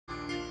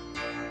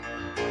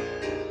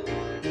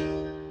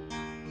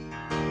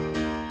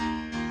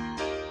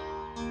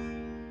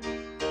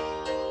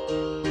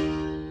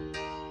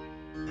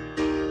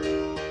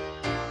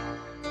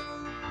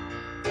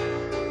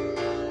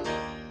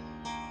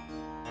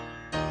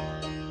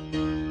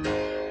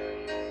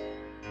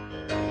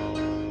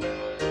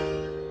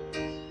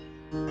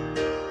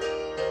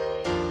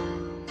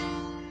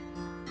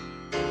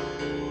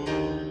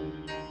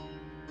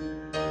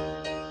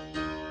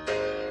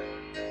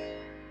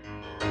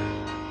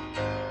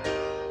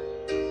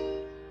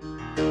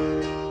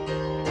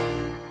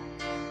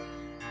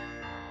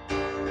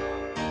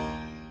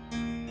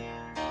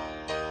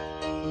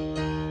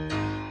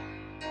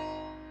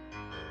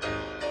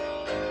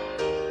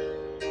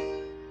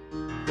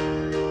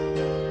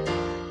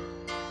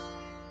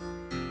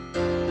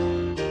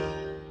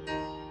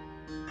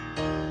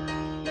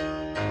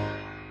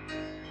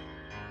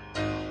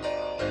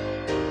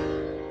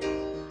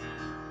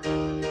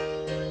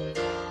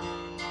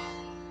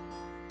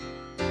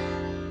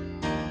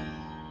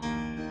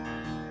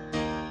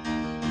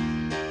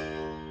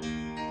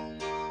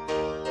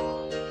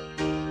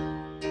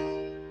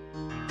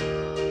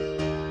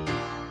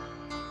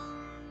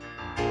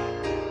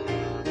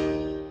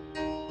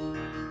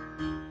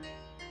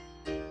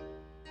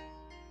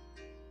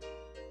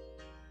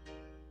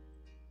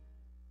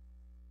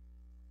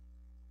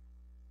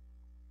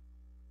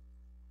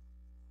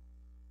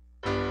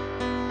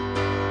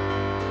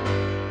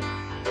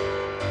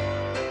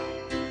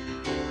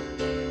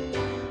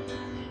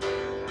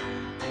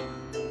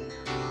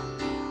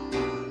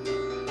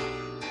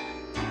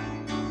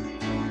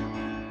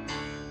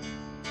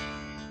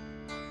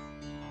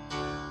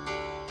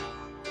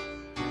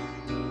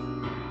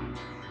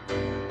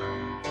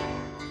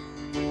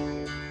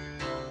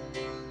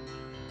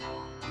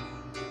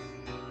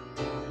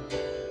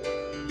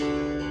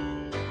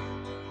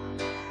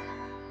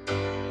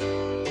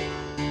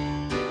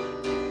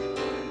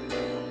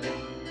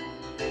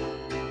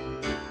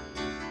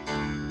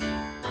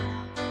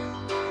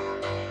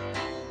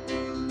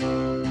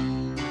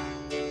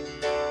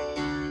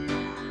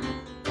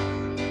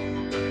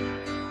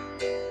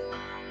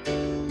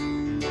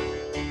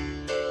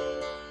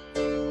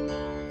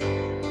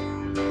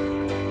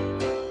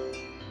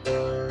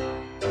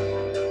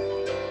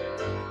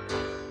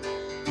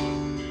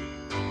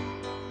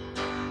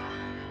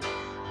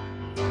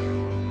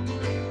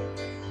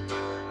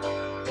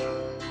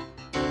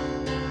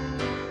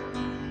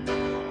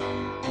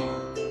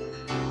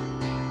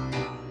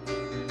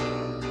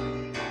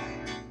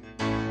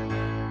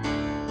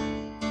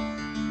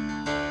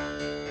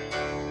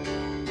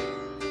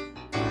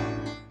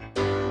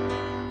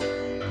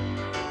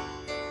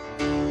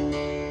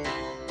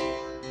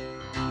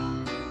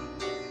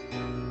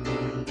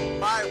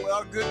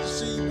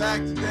be back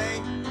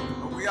today.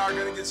 We are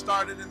going to get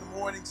started in the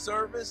morning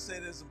service.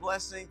 It is a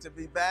blessing to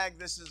be back.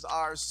 This is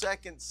our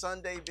second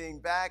Sunday being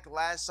back.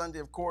 Last Sunday,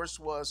 of course,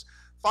 was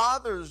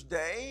Father's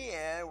Day,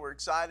 and we're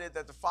excited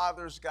that the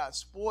fathers got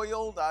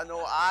spoiled. I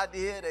know I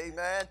did,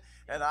 amen.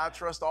 And I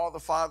trust all the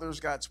fathers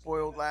got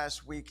spoiled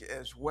last week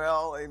as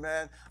well,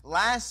 amen.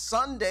 Last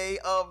Sunday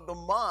of the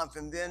month,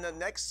 and then the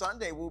next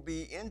Sunday will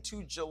be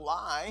into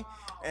July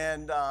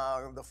and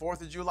the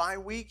 4th of July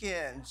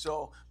weekend.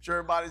 So I'm sure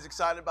everybody's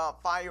excited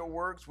about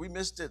fireworks. We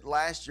missed it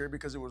last year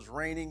because it was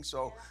raining,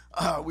 so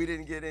we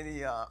didn't get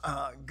any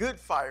good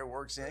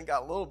fireworks in.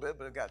 Got a little bit,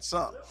 but it got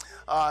some.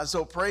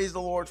 So praise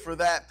the Lord for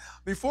that.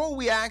 Before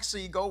we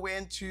actually go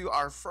into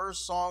our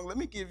first song, let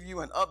me give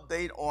you an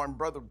update on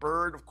Brother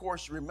Bird. Of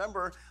course, you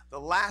remember the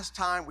last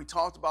time we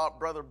talked about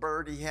Brother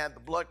Bird, he had the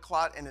blood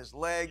clot in his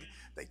leg.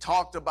 They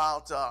talked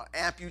about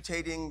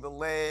amputating the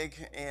leg,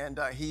 and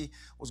he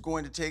was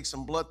going to take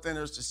some blood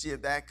thinners to see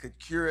if that could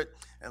cure it.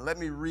 And let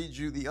me read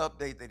you the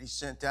update that he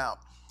sent out.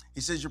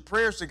 He says, "Your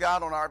prayers to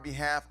God on our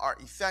behalf are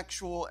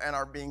effectual and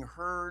are being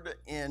heard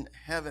in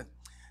heaven.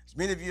 As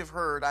many of you have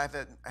heard, I've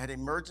had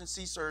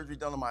emergency surgery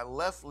done on my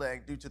left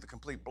leg due to the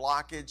complete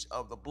blockage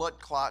of the blood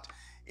clot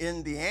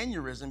in the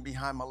aneurysm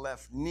behind my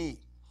left knee.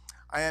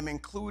 I am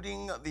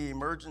including the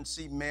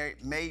emergency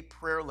May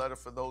prayer letter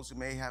for those who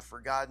may have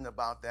forgotten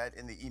about that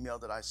in the email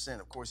that I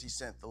sent. Of course, he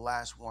sent the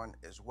last one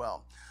as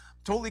well.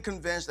 I'm totally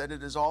convinced that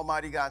it is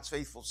Almighty God's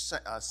faithful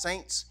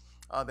saints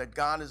that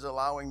God is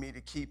allowing me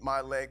to keep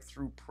my leg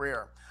through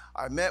prayer.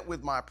 I met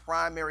with my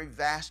primary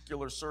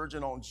vascular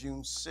surgeon on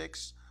June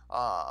 6th.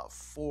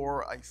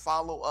 For a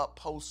follow-up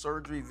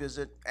post-surgery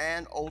visit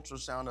and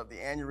ultrasound of the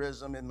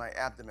aneurysm in my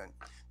abdomen.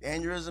 The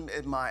aneurysm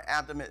in my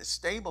abdomen is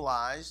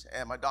stabilized,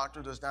 and my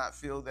doctor does not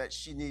feel that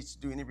she needs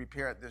to do any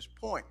repair at this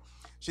point.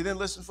 She then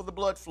listened for the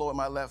blood flow in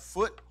my left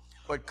foot,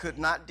 but could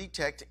not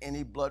detect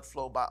any blood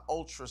flow by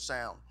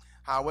ultrasound.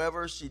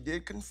 However, she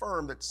did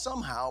confirm that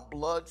somehow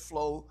blood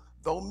flow,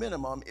 though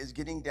minimum, is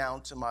getting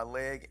down to my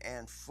leg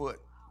and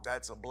foot.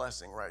 That's a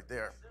blessing right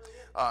there.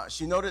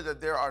 She noted that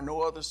there are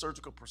no other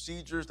surgical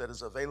procedures that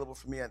is available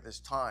for me at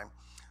this time.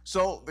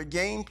 So the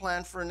game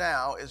plan for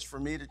now is for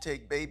me to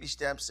take baby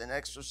steps and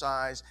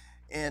exercise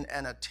in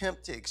an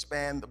attempt to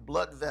expand the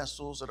blood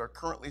vessels that are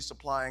currently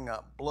supplying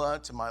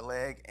blood to my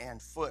leg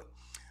and foot.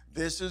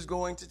 This is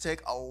going to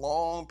take a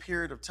long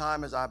period of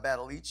time as I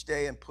battle each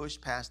day and push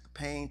past the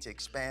pain to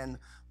expand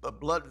the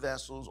blood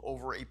vessels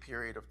over a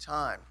period of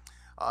time.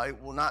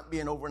 It will not be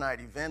an overnight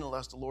event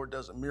unless the Lord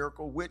does a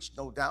miracle, which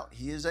no doubt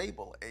he is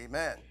able.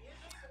 Amen.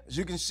 As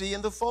you can see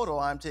in the photo,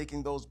 I'm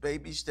taking those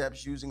baby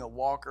steps using a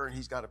walker, and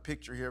he's got a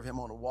picture here of him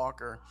on a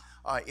walker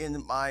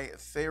in my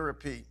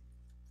therapy.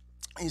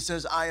 He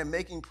says, I am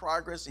making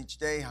progress each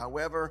day.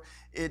 However,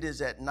 it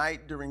is at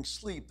night during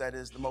sleep that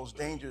is the most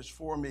dangerous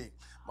for me.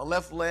 My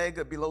left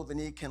leg below the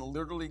knee can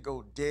literally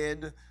go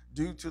dead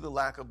due to the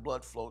lack of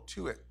blood flow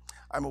to it.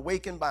 I'm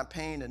awakened by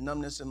pain and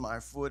numbness in my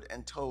foot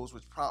and toes,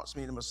 which prompts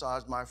me to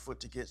massage my foot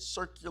to get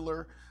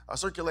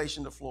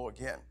circulation to flow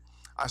again.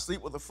 I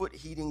sleep with a foot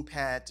heating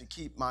pad to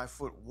keep my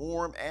foot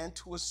warm and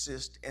to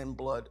assist in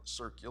blood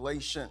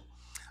circulation.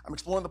 I'm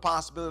exploring the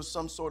possibility of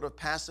some sort of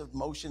passive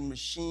motion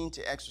machine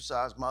to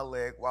exercise my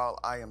leg while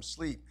I am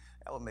asleep.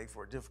 That would make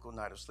for a difficult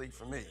night of sleep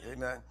for me.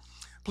 Amen.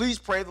 Please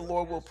pray the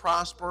Lord will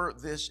prosper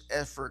this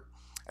effort.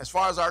 As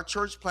far as our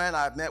church plan,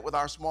 I've met with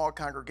our small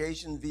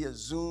congregation via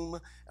Zoom,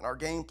 and our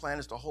game plan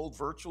is to hold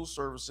virtual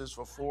services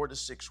for 4 to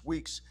 6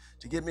 weeks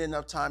to give me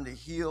enough time to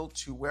heal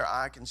to where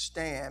I can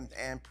stand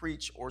and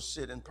preach or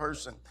sit in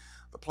person.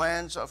 The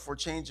plans for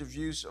change of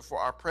use for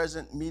our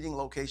present meeting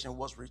location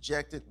was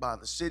rejected by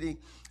the city.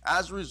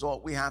 As a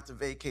result, we have to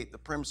vacate the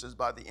premises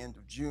by the end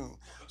of June.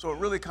 So it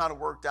really kind of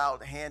worked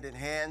out hand in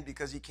hand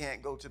because he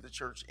can't go to the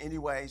church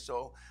anyway.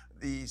 So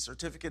the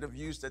certificate of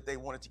use that they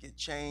wanted to get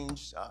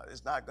changed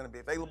is not going to be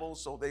available,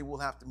 so they will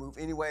have to move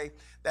anyway.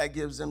 That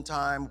gives them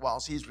time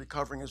whilst he's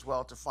recovering as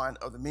well to find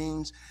other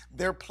means.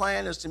 Their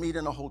plan is to meet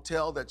in a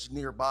hotel that's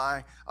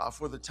nearby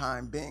for the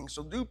time being.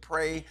 So do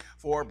pray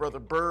for Brother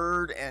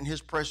Bird and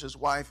his precious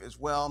wife as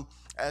well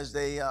as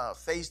they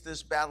face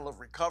this battle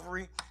of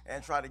recovery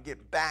and try to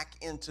get back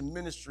into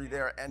ministry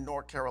there in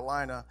North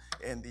Carolina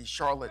in the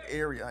Charlotte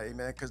area,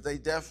 amen, because they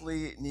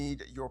definitely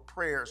need your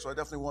prayers. So I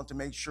definitely want to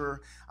make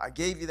sure I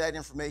gave you that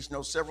information. I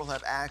know several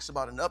have asked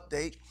about an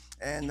update,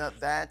 and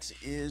that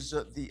is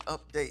the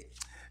update.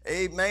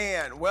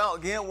 Amen. Well,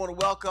 again, I want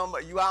to welcome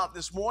you out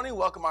this morning,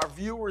 welcome our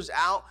viewers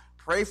out.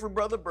 Pray for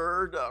Brother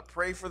Bird.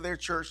 Pray for their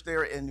church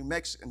there in New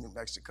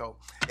Mexico,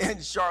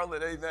 in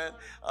Charlotte, amen.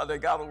 That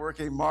God will work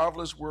a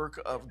marvelous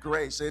work of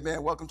grace,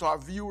 amen. Welcome to our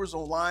viewers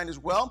online as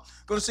well.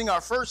 Going to sing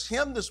our first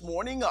hymn this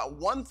morning,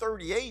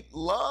 138,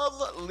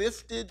 Love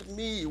Lifted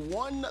Me.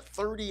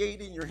 138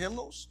 in your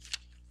hymnals.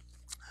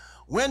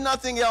 When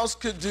nothing else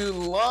could do,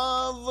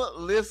 love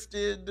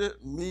lifted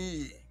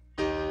me.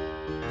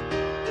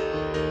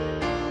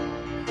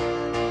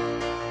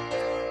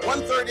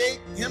 138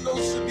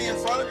 hymnals should be in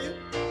front of you.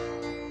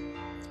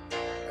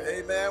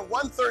 Amen.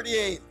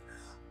 138.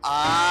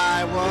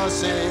 I was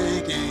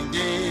sinking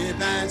deep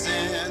and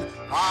sin,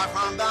 far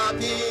from the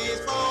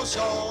peaceful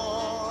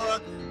shore,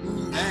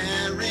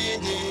 very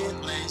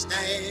deeply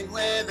stained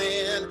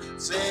within,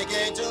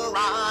 sinking to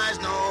rise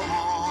no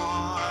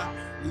more.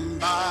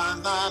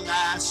 But the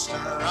master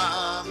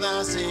of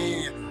the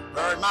sea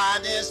heard my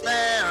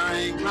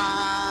despairing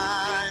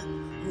cry.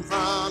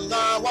 From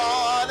the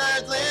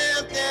waters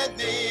lifted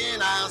me,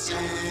 now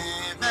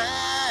save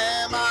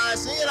them. I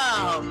sing it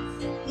out.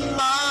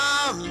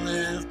 Love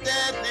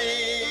lifted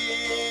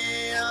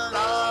me,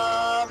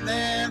 love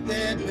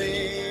lifted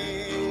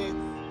me.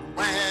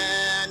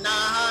 When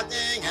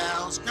nothing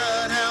else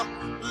could help,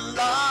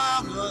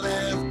 love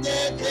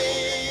lifted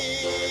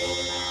me,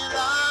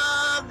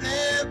 love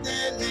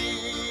lifted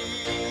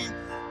me,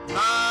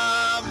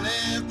 love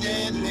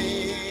lifted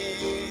me.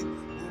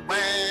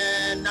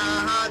 When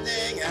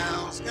nothing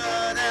else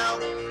could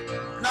help,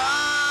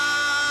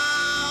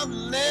 love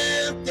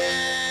lifted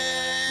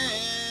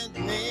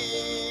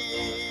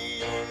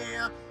me.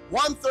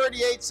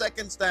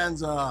 138-second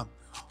stanza.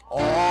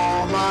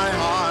 All my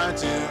heart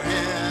to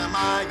him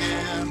I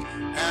give,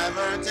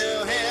 ever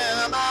to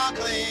him I'll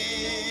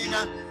cling.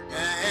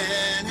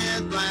 In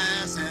his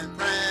blessed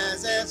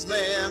presence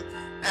live,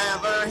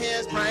 ever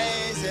his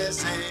praises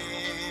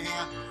sing.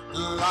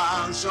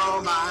 Love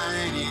so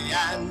mighty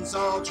and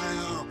so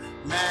true,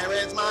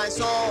 merits my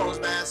soul's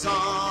best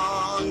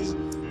songs.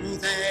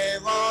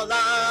 Faithful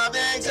love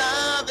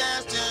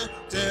acceptance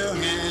to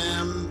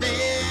him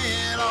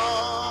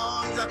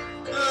belongs.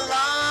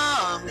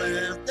 Love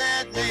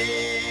lifted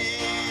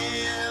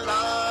me,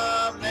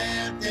 love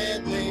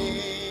lifted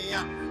me.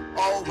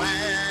 Oh,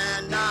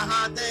 when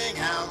nothing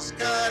else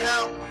could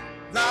help,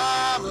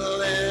 love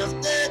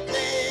lifted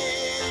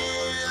me,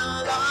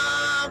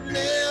 love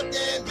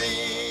lifted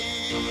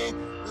me,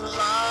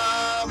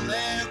 love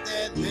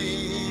lifted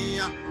me.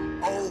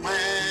 Oh,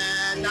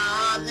 when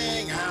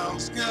nothing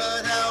else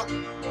could help,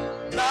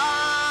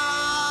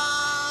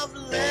 love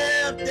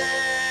lifted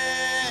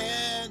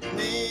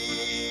me.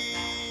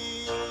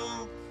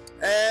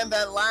 And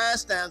that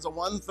last stanza,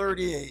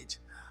 138.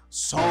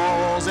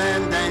 Souls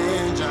in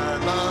danger,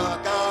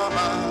 look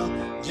above.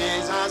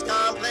 Jesus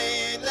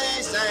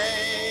completely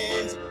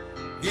saves.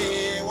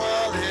 He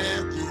will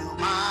lift you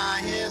by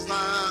his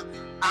love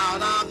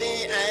out of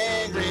the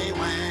angry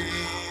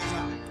waves.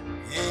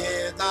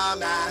 He's the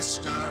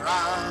master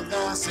of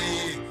the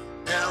sea,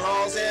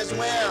 billows his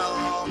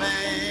will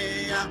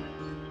obey.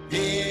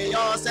 He,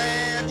 your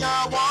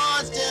Savior,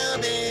 wants to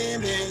be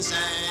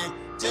saved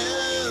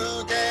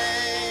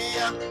today.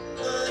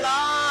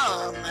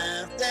 Love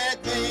lifted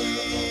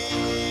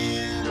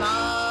me,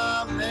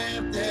 love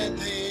lifted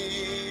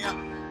me.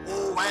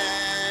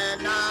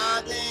 When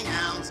nothing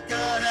else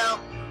could help,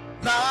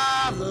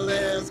 love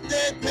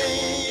lifted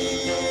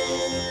me,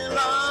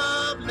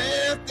 love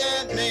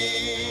lifted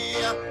me,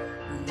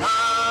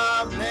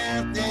 love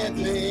lifted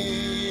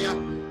me.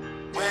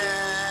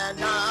 When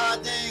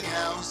nothing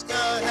else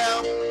could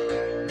help,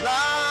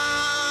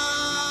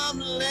 love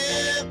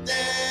lifted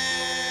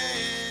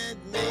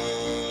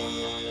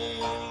me.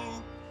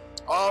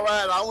 All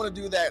right, I want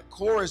to do that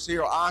chorus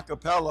here a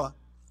cappella.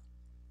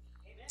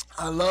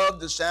 I love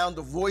the sound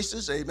of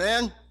voices,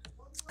 amen.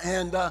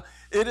 And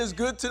it is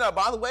good to know.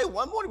 By the way,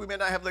 one morning we may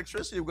not have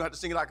electricity. We're going to have to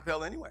sing it a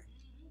cappella anyway.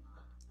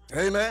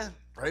 Amen.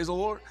 Praise the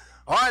Lord.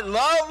 All right,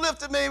 love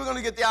lifted me. We're going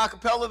to get the a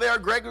cappella there.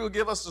 Gregory will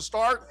give us the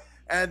start,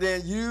 and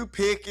then you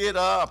pick it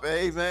up.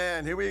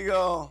 Amen. Here we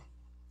go.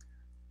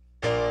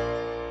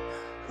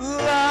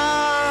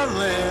 Love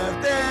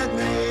lifted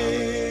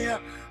me.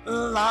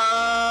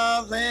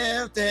 Love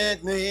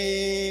lifted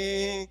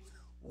me.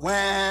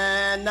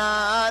 When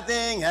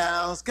nothing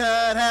else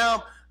could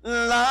help,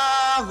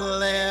 love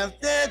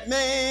lifted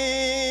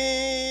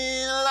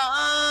me.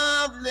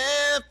 Love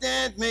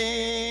lifted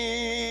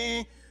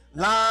me.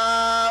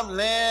 Love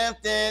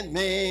lifted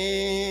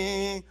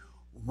me.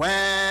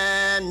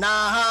 When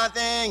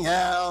nothing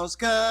else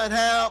could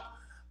help,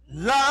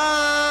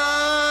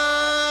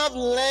 love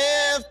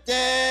lifted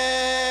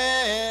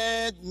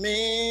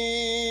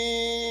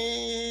me.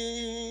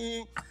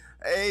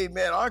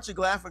 Amen. Aren't you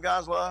glad for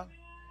God's love?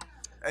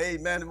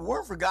 Amen. If it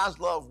weren't for God's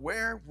love,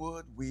 where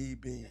would we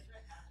be?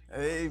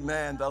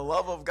 Amen. The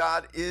love of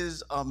God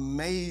is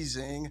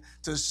amazing,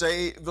 to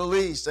say the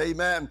least.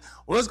 Amen.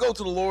 Well, let's go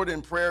to the Lord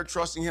in prayer,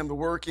 trusting him to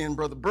work in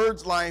Brother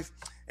Bird's life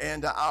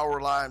and our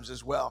lives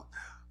as well.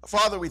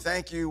 Father, we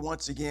thank you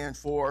once again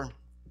for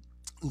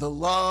the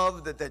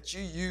love that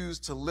you use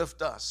to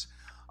lift us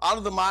out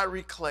of the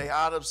miry clay,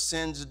 out of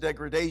sin's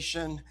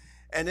degradation,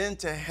 and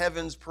into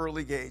heaven's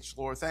pearly gates.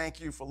 Lord,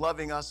 thank you for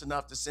loving us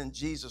enough to send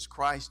Jesus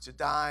Christ to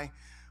die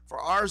for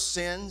our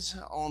sins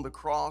on the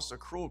cross, a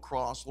cruel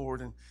cross,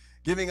 Lord, and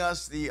giving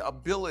us the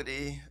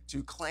ability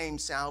to claim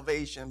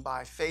salvation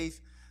by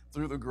faith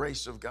through the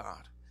grace of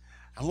God.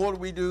 And Lord,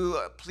 we do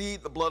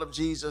plead the blood of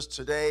Jesus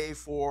today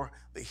for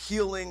the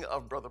healing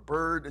of Brother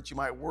Bird, that you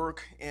might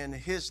work in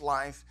his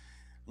life.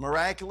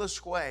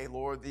 Miraculous way,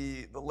 Lord,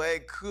 the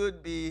leg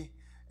could be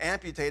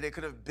amputated. It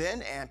could have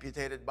been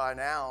amputated by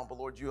now, but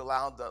Lord, you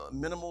allowed the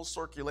minimal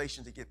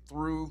circulation to get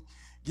through.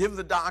 Give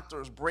the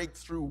doctors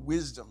breakthrough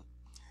wisdom.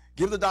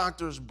 Give the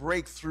doctors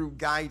breakthrough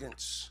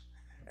guidance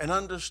and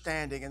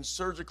understanding, and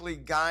surgically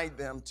guide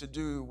them to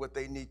do what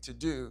they need to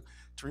do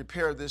to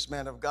repair this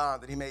man of God,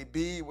 that he may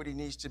be what he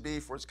needs to be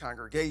for his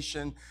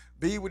congregation,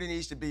 be what he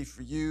needs to be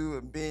for you,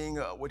 and being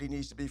what he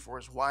needs to be for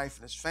his wife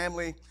and his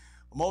family.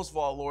 Most of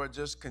all, Lord,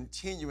 just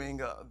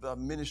continuing the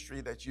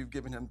ministry that you've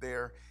given him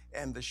there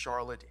in the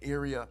Charlotte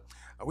area.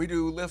 We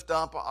do lift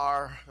up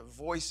our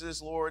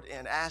voices, Lord,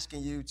 and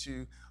asking you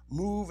to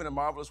move in a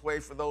marvelous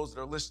way for those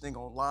that are listening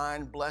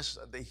online. Bless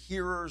the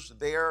hearers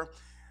there.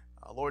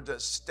 Lord, to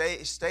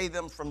stay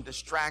them from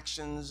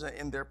distractions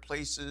in their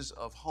places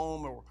of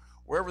home or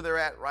wherever they're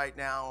at right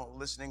now,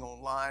 listening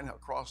online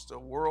across the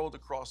world,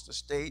 across the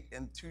state,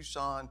 in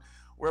Tucson,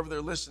 wherever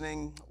they're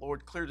listening.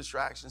 Lord, clear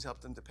distractions, help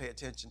them to pay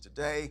attention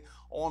today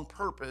on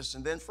purpose.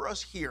 And then for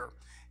us here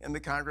in the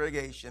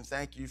congregation,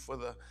 thank you for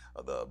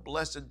the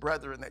blessed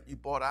brethren that you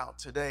brought out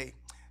today.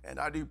 And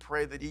I do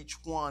pray that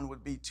each one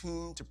would be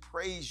tuned to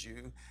praise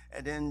you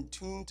and then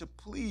tuned to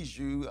please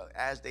you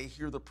as they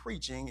hear the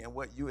preaching and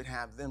what you would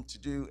have them to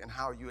do and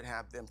how you would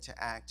have them to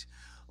act.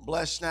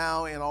 Bless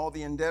now in all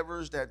the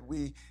endeavors that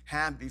we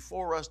have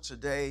before us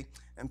today.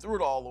 And through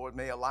it all, Lord,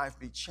 may a life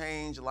be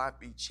changed, a life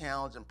be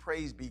challenged, and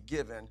praise be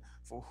given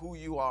for who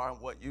you are and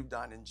what you've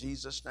done. In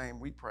Jesus' name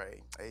we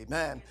pray.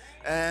 Amen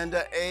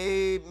and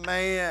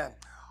amen.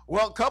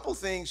 Well, a couple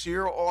things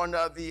here on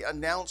the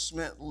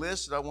announcement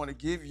list that I want to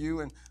give you.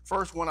 And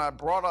first one I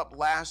brought up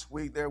last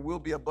week, there will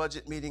be a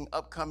budget meeting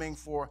upcoming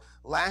for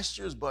last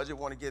year's budget.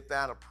 Want to get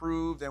that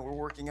approved, and we're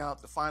working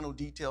out the final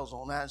details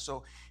on that.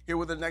 So here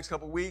within the next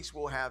couple of weeks,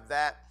 we'll have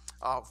that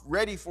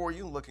ready for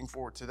you. Looking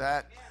forward to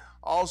that.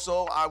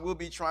 Also, I will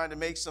be trying to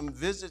make some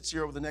visits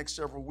here over the next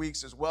several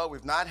weeks as well.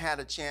 We've not had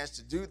a chance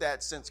to do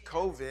that since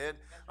COVID,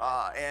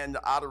 and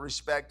out of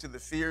respect to the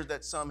fears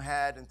that some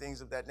had and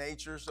things of that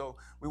nature. So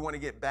we want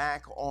to get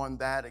back on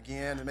that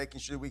again and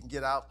making sure we can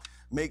get out,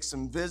 make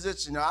some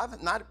visits. You know,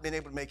 I've not been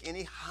able to make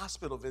any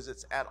hospital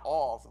visits at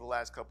all for the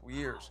last couple of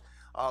years.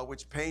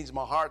 Which pains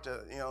my heart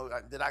to,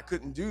 that I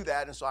couldn't do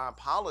that, and so I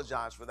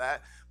apologize for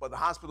that. But the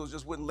hospitals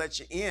just wouldn't let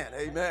you in.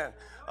 Amen.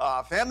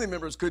 Family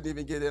members couldn't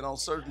even get in on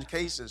certain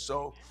cases.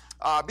 So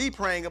be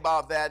praying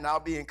about that, and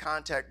I'll be in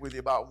contact with you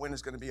about when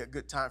it's going to be a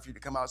good time for you to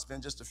come out and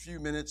spend just a few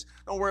minutes.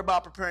 Don't worry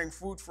about preparing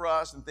food for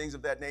us and things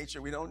of that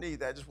nature. We don't need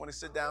that. Just want to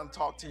sit down and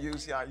talk to you,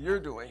 see how you're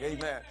doing.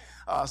 Amen.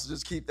 So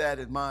just keep that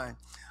in mind.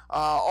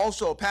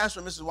 Also,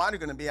 Pastor and Mrs. White are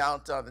going to be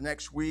out the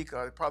next week,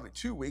 probably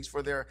 2 weeks,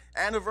 for their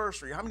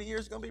anniversary. How many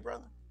years is it going to be,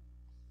 brother?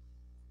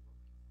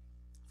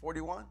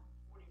 41?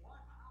 41.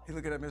 He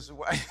looking at Mrs.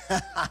 White.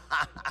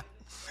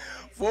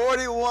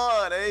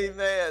 41,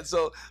 amen.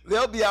 So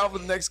they'll be out for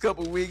the next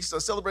couple of weeks,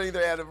 celebrating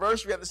their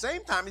anniversary. At the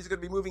same time, he's going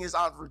to be moving his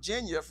Aunt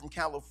Virginia from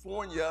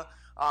California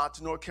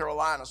to North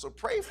Carolina. So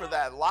pray for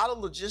that. A lot of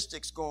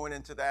logistics going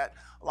into that.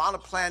 A lot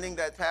of planning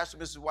that Pastor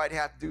and Mrs. White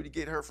have to do to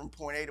get her from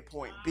point A to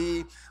point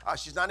B.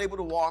 She's not able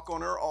to walk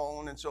on her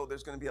own, and so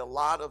there's going to be a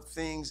lot of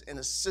things and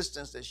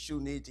assistance that she'll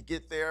need to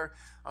get there.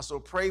 So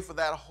pray for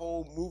that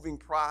whole moving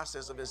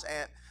process of his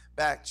aunt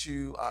back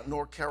to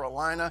North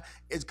Carolina.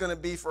 It's going to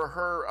be for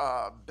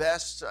her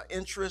best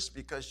interest,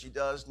 because she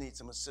does need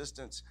some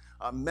assistance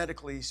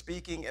medically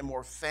speaking, and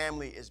more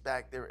family is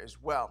back there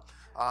as well.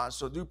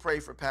 So do pray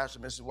for Pastor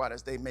and Mrs. White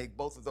as they make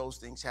both of those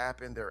things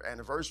happen, their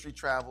anniversary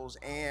travels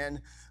and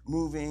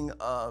moving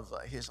of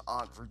his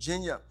Aunt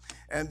Virginia.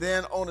 And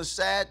then on a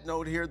sad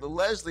note here, the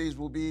Leslies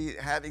will be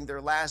having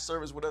their last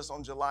service with us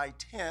on July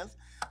 10th.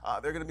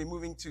 They're going to be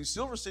moving to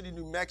Silver City,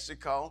 New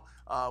Mexico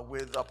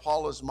with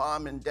Paula's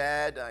mom and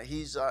dad.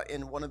 He's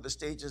in one of the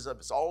stages of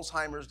his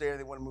Alzheimer's there.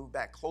 They want to move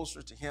back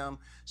closer to him,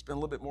 spend a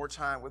little bit more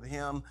time with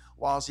him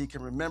whilst he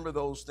can remember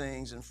those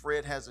things. And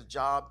Fred has a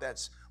job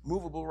that's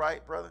movable,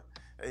 right, brother?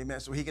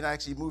 Amen. So he can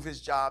actually move his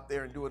job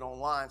there and do it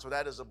online. So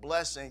that is a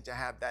blessing to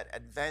have that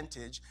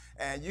advantage.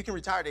 And you can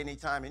retire at any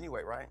time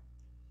anyway, right?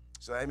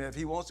 So, amen, if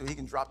he wants to, he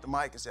can drop the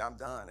mic and say, I'm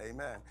done,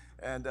 amen,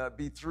 and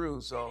be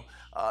through. So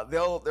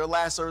their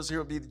last service here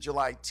will be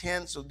July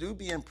 10th. So do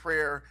be in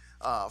prayer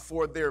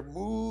for their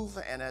move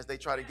and as they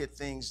try to get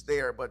things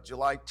there. But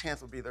July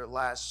 10th will be their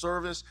last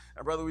service.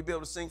 And brother, will you be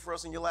able to sing for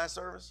us in your last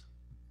service?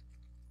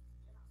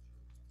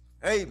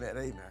 Amen,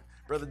 amen.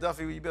 Brother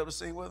Duffy, will you be able to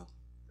sing with him?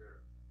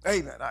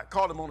 Amen. I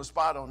called him on the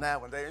spot on that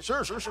one day.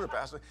 Sure,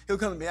 Pastor. He'll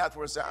come to me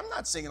afterwards and say, I'm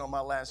not singing on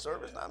my last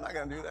service. No, I'm not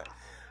going to do that.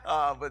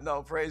 But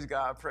no, praise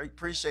God.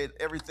 Appreciate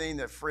everything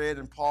that Fred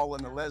and Paul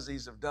and the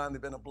Leslies have done.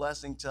 They've been a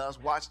blessing to us.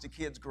 Watch the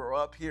kids grow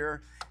up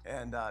here.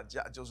 And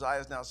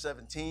Josiah's now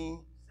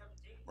 17.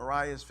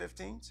 Mariah's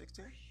 15,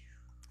 16,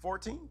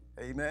 14.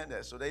 Amen.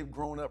 So they've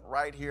grown up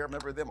right here. I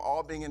remember them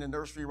all being in the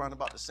nursery around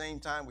about the same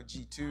time with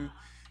G2.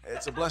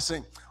 It's a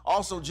blessing.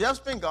 Also, Jeff's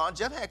been gone.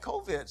 Jeff had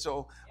COVID,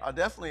 so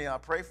definitely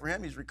pray for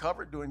him. He's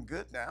recovered, doing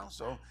good now.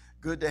 So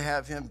good to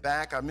have him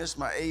back. I missed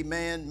my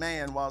amen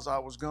man while I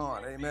was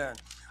gone. Amen.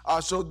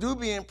 So do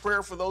be in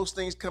prayer for those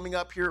things coming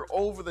up here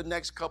over the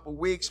next couple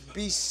weeks.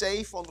 Be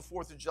safe on the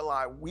 4th of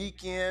July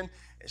weekend,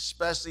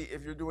 especially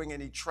if you're doing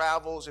any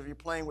travels, if you're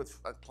playing,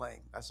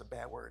 that's a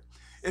bad word.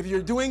 If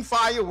you're doing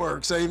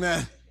fireworks,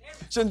 amen.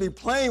 Shouldn't be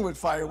playing with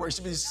fireworks,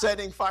 should be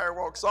setting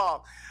fireworks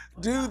off.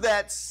 Do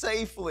that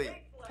safely.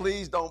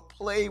 Please don't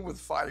play with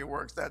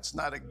fireworks. That's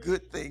not a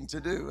good thing to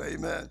do,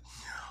 amen.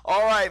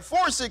 All right,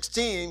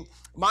 416,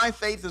 my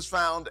faith has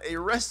found a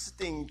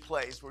resting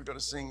place. We're going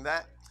to sing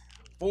that.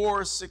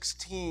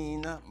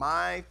 416,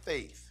 my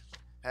faith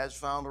has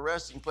found a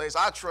resting place.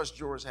 I trust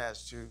yours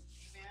has too.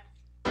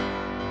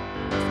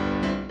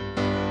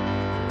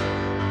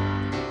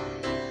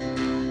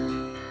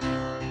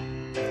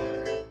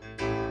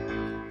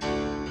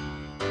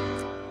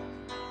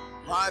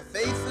 My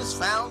faith has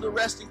found a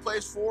resting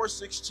place,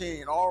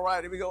 416. All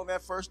right, here we go in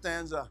that first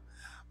stanza.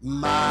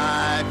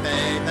 My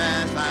faith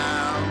has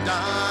found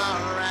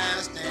a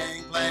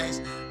resting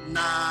place,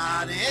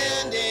 not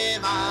in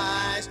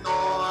device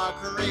nor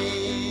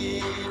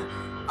creed.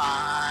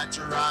 I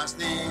trust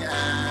the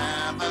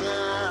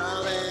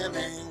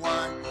ever-living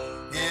one.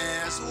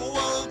 His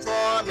wound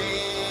for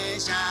me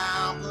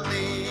shall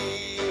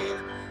plead.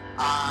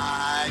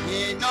 I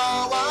need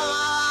no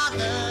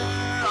other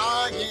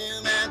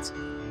argument.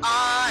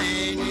 I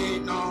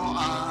need no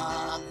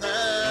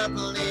other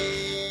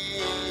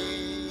plea.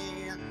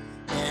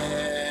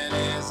 It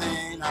is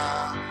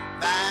enough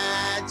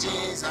that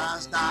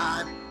Jesus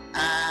died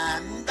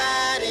and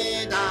that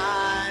he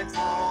died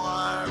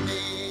for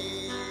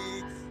me.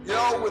 You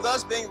know, with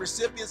us being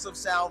recipients of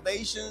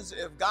salvations,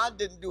 if God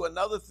didn't do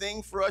another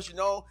thing for us, you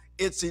know,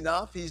 it's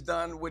enough. He's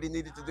done what he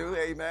needed to do,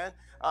 amen.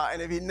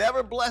 And if he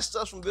never blessed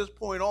us from this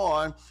point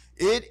on,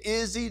 it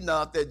is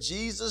enough that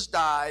Jesus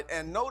died,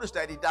 and notice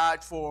that he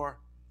died for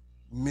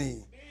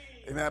me.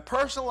 Amen.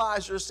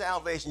 Personalize your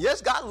salvation.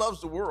 Yes, God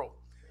loves the world,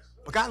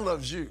 but God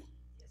loves you.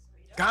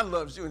 God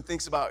loves you and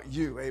thinks about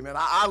you. Amen.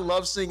 I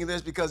love singing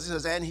this because it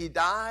says, and he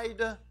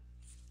died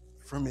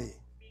for me.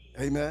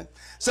 Amen.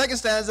 Second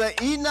stanza,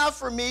 enough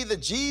for me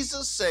that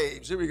Jesus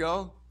saves. Here we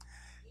go.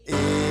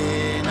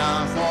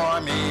 Enough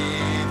for me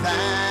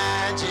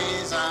that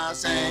Jesus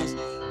saves.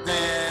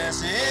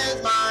 This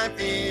is my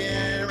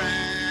fear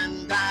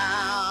and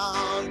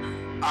doubt.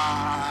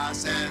 A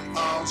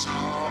sinful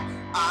soul,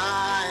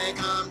 I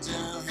come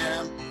to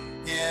him.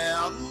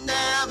 He'll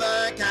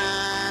never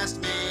cast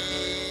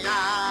me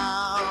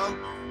out.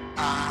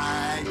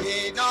 I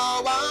need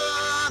no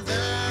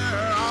other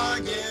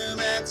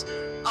arguments.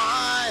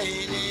 I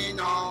need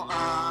no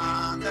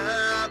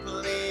other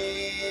plea.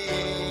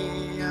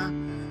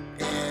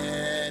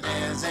 It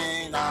is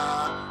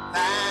enough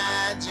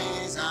that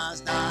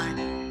Jesus died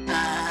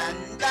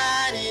and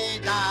that he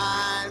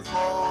died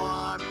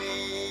for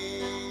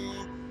me.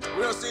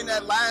 We'll sing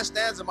that last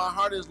stanza. My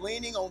heart is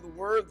leaning on the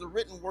word, the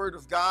written word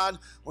of God.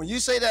 When you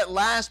say that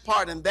last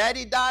part, and that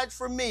he died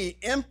for me,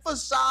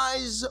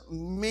 emphasize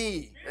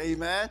me.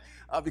 Amen.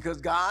 Because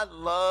God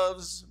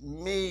loves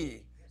me.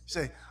 You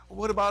say, well,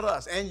 what about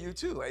us? And you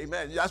too.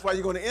 Amen. That's why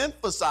you're going to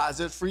emphasize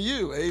it for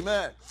you.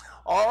 Amen.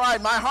 All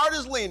right. My heart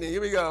is leaning.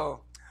 Here we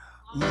go.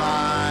 My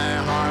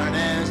heart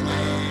is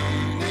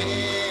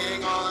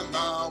leaning on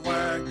the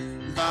word,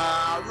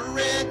 the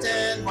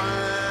written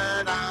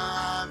word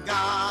of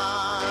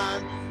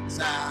God.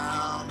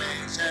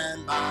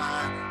 Salvation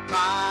by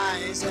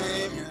my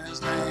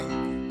Savior's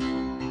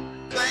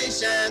name,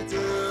 patient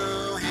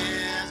through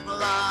his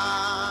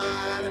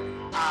blood.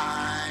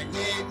 I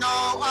need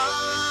no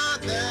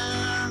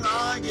other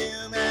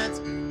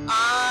argument.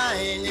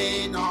 I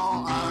need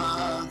no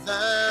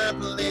other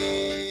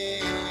plea.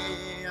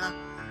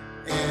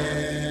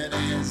 It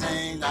is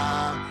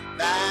enough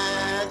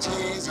that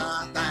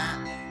Jesus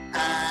died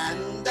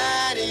and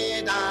that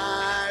he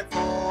died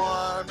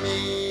for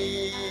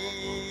me.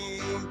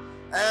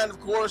 And of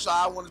course,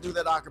 I want to do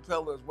that a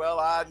cappella as well.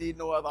 I need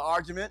no other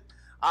argument.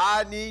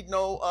 I need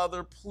no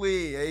other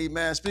plea.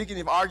 Amen. Speaking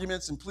of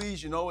arguments and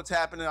pleas, you know what's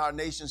happening in our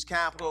nation's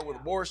capital with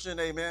abortion.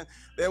 Amen.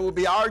 There will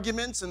be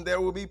arguments and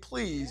there will be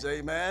pleas.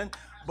 Amen.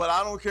 But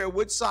I don't care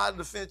which side of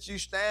the fence you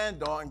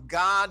stand on,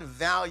 God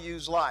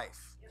values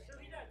life.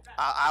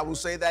 I will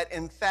say that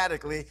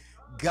emphatically.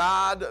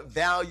 God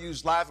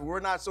values life. If we're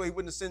not so, he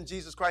wouldn't have sent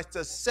Jesus Christ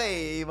to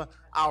save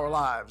our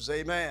lives.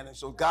 Amen. And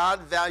so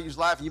God values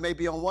life. You may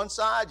be on one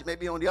side, you may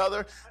be on the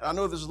other. And I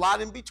know there's a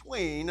lot in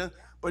between,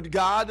 but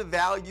God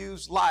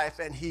values life,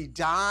 and he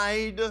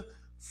died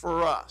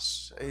for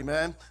us.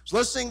 Amen. So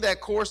let's sing that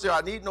chorus there.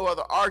 I need no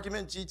other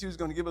argument. G2 is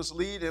going to give us a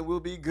lead, and we'll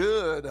be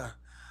good.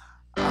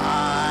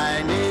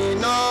 I need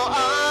no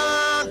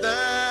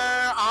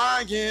other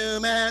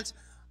argument.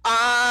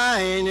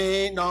 I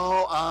need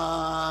no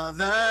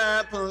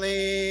other plea.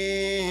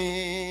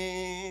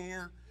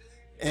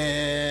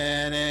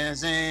 It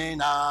is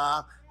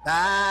enough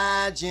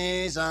that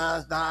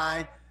Jesus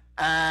died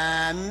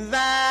and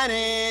that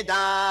he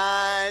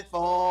died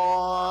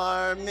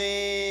for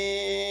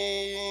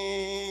me.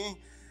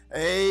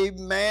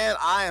 Amen.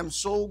 I am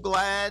so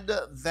glad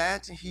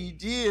that he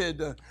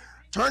did.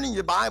 Turning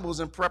your Bibles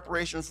in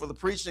preparation for the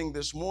preaching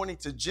this morning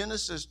to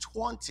Genesis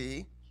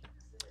 20.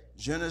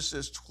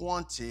 Genesis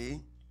 20.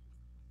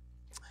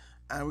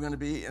 And we're going to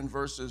be in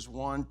verses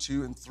 1,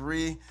 2, and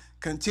 3.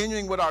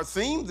 Continuing with our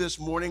theme this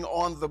morning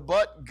on the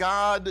But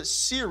God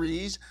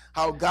series,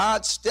 how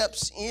God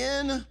steps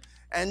in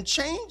and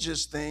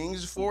changes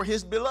things for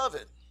his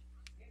beloved.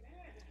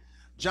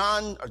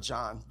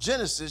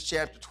 Genesis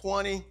chapter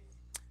 20,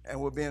 and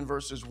we'll be in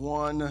verses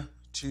 1,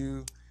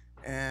 2,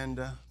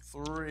 and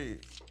 3.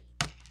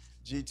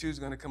 G2 is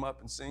going to come up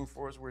and sing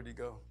for us. Where'd he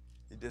go?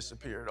 He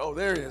disappeared. Oh,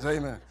 there he is.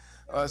 Amen.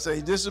 So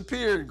he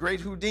disappeared.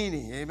 Great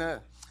Houdini. Amen.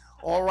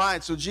 All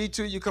right. So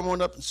G2, you come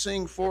on up and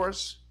sing for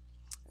us.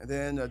 And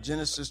then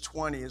Genesis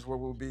 20 is where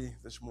we'll be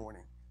this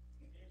morning.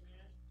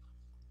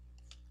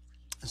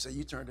 And so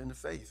you turned into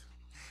faith.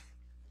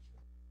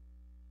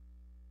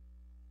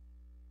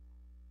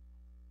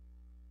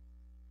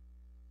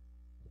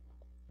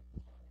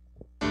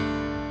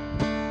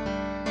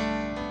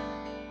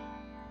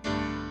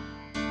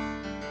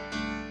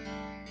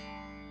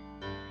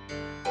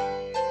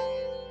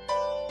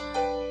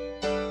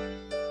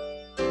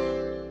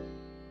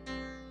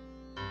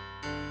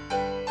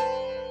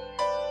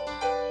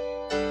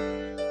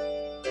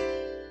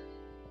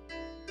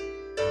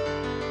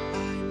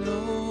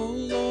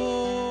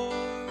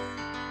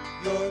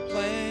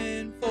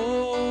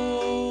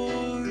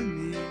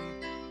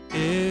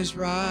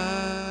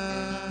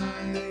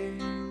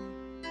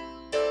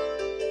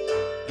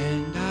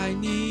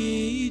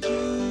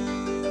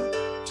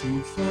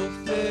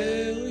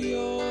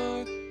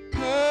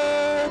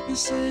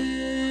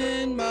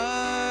 In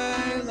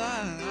my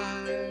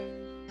life,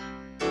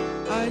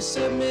 I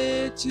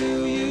submit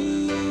to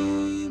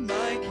you,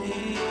 my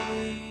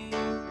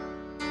King.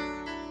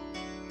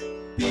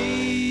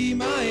 Be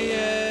my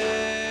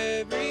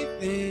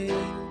everything.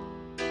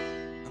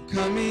 I'm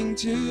coming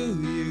to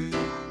you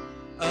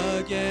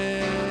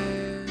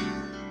again.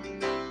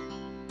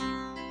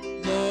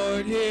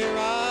 Lord, here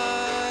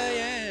I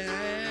am.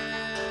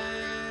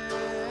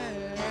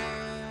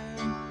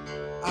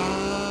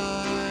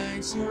 I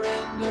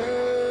surrender.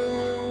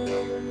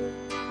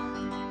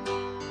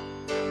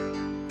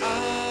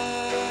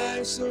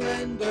 I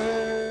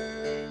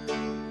surrender.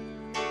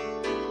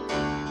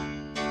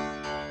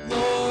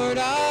 Lord,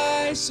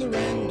 I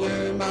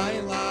surrender my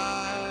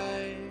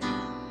life.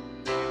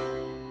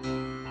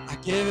 I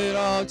give it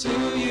all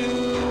to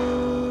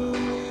you.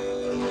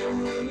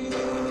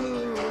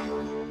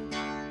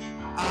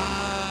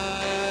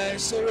 I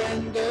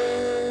surrender.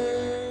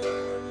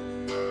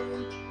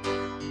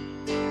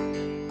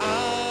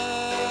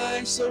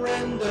 I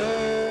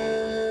surrender.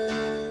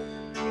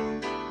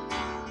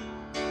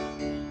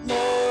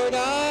 Lord,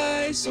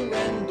 I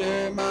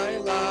surrender my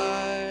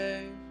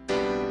life.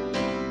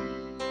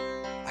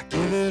 I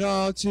give it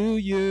all to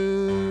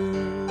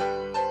you.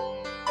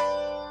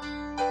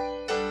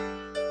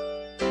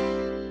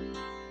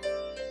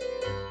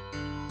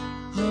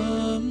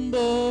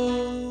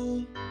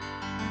 Humble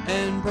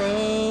and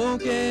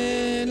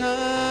broken,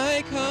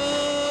 I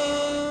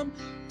come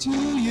to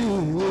you.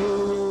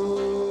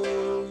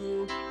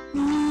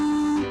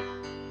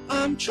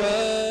 I'm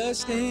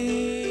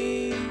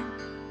trusting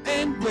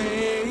and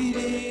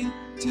waiting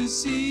to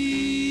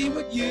see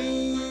what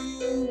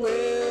you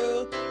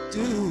will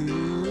do.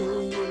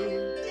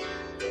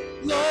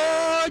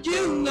 Lord,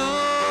 you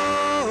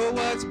know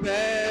what's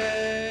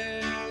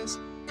best,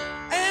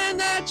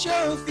 and at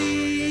your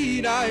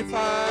feet I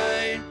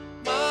find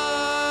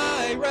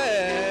my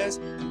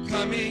rest. I'm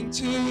coming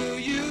to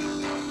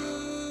you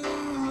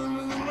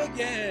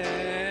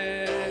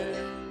again.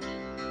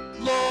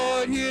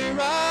 Lord, here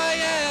I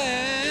am.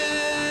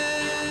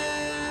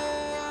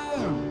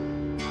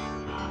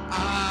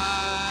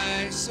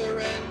 I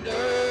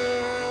surrender.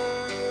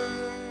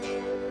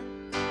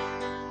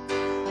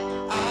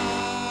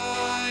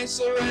 I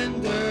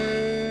surrender.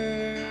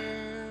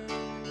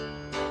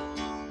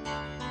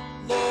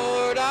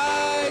 Lord,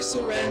 I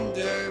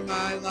surrender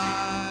my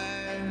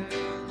life.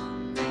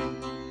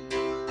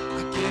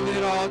 I give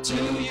it all to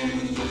you.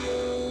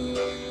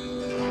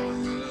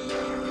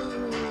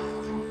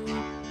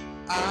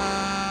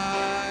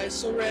 I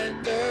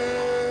surrender.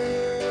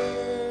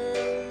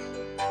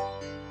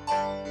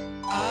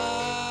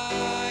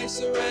 I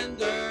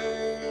surrender.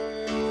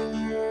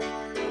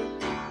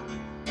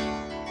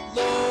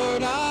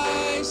 Lord,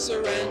 I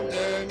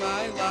surrender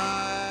my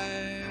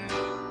life.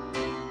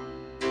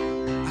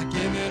 I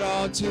give it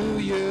all to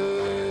you.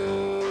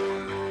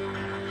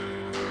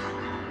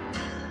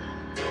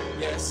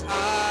 Yes,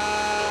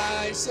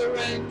 I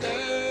surrender.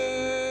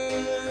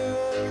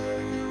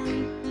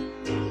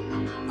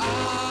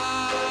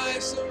 I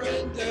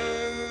surrender.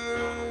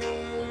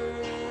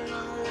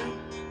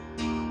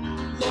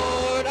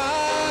 Lord,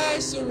 I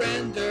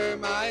surrender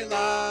my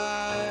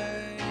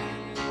life.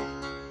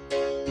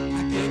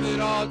 I give it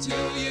all to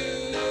you.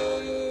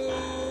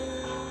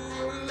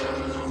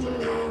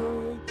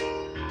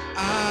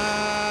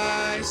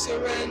 I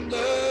surrender.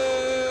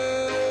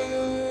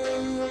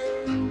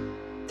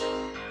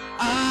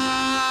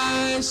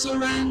 I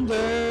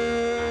surrender.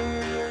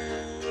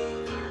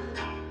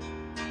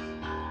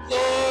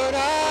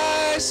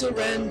 I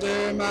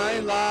surrender my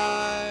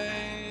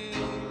life.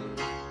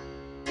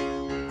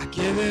 I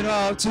give it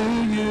all to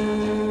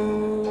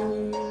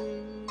you.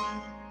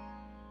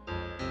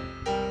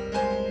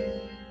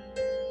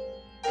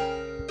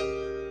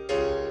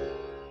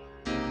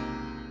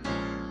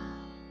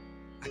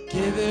 I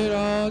give it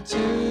all to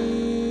you.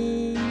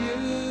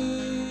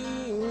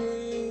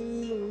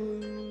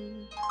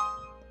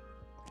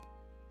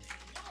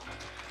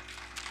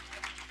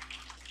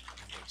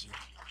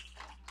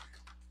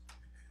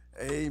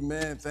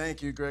 Amen.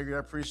 Thank you, Gregory. I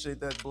appreciate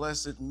that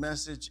blessed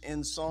message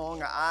in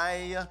song.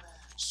 I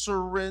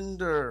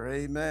surrender.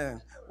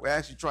 Amen. We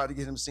actually tried to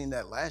get him to sing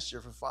that last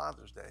year for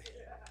Father's Day.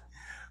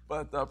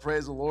 But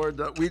praise the Lord,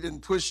 we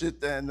didn't push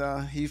it,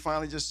 and he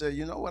finally just said,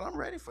 you know what, I'm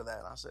ready for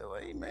that. I said, well,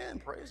 amen,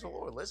 praise the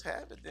Lord, let's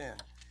have it then.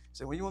 He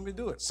said, when you want me to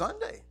do it?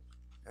 Sunday.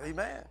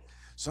 Amen.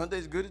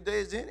 Sunday's good a day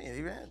as any.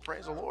 Amen.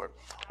 Praise the Lord.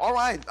 All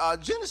right,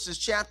 Genesis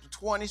chapter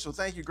 20. So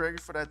thank you, Gregory,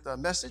 for that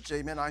message.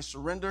 Amen. I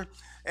surrender.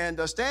 And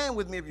stand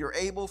with me if you're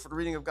able for the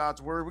reading of God's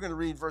word. We're going to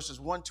read verses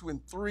 1, 2,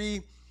 and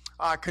 3.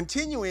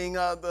 Continuing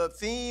the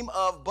theme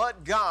of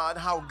but God,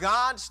 how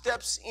God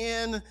steps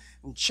in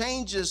and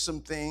changes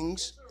some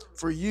things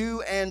for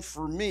you and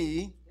for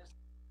me,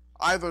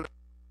 either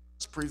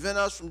to prevent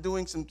us from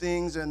doing some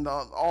things and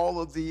all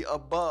of the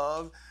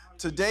above.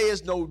 Today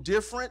is no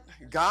different.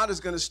 God is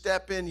going to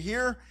step in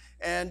here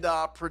and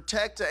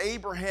protect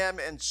Abraham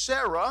and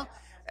Sarah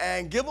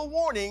and give a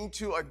warning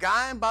to a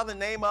guy by the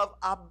name of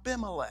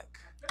Abimelech.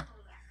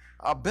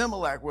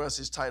 Abimelech was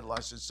his title,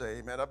 I should say.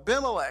 Amen.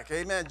 Abimelech.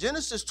 Amen.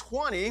 Genesis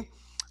 20,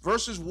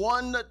 verses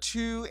 1,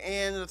 2,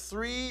 and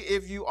 3.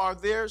 If you are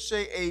there,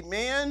 say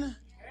amen.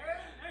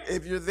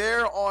 If you're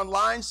there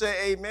online,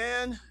 say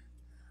amen.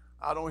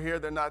 I don't hear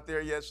they're not there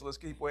yet, so let's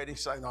keep waiting.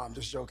 Say, no, I'm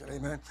just joking.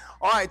 Amen.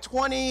 All right,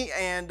 20,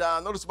 and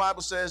notice the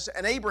Bible says,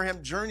 and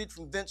Abraham journeyed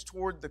from thence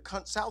toward the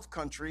south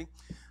country,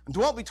 and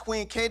dwelt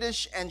between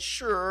Kadesh and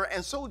Shur,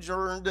 and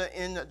sojourned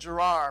in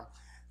Gerar.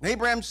 And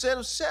Abraham said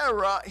of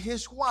Sarah,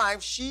 his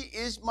wife, she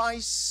is my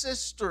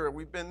sister.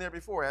 We've been there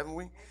before, haven't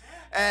we?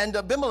 And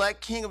Abimelech,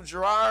 king of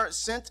Gerar,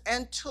 sent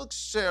and took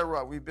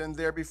Sarah. We've been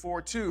there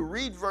before too.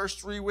 Read verse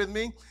 3 with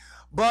me.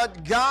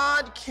 But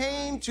God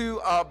came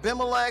to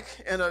Abimelech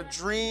in a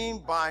dream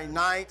by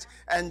night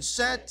and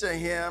said to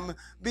him,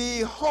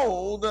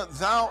 behold,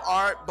 thou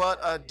art but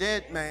a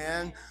dead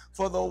man,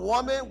 for the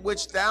woman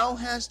which thou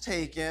hast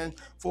taken,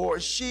 for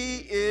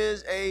she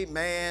is a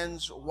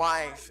man's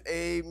wife.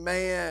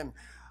 Amen.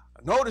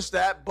 Notice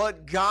that,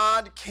 but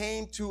God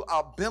came to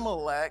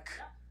Abimelech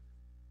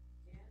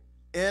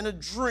in a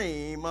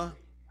dream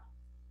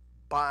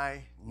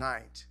by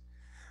night.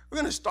 We're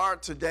going to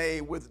start today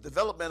with the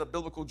development of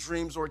biblical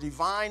dreams or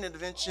divine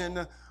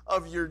intervention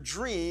of your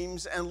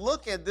dreams and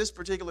look at this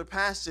particular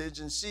passage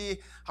and see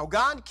how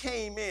God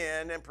came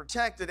in and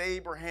protected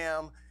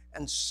Abraham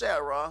and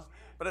Sarah,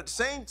 but at the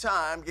same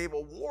time gave a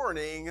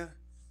warning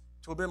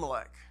to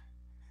Abimelech.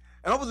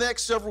 And over the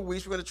next several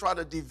weeks, we're going to try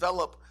to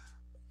develop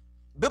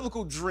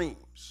biblical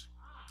dreams.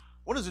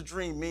 What does a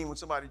dream mean when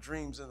somebody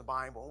dreams in the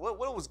Bible?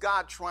 What was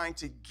God trying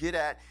to get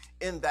at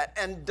in that?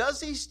 And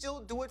does he still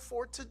do it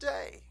for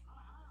today?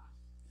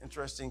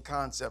 Interesting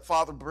concept.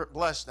 Father,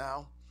 bless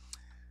now.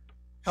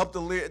 Help the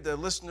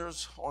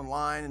listeners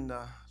online and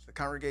the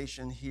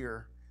congregation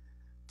here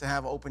to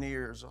have open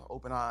ears,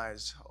 open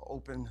eyes,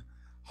 open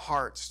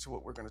hearts to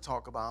what we're going to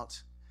talk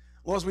about.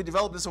 Well, as we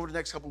develop this over the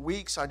next couple of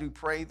weeks, I do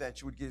pray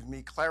that you would give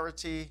me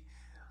clarity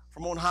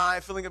from on high,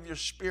 filling of your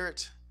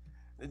spirit,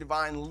 the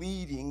divine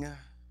leading,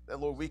 that,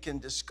 Lord, we can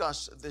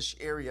discuss this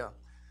area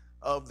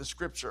of the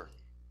scripture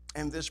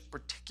and this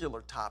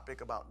particular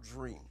topic about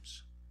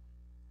dreams.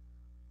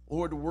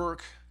 Lord, to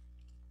work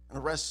and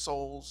arrest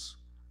souls,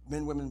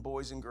 men, women,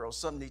 boys, and girls.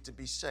 Some need to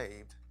be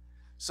saved.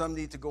 Some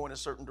need to go in a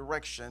certain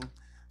direction.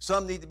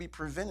 Some need to be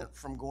prevented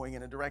from going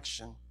in a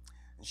direction.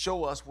 And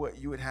show us what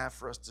you would have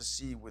for us to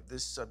see with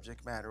this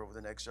subject matter over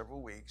the next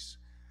several weeks.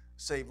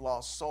 Save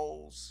lost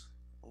souls,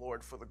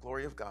 Lord, for the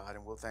glory of God,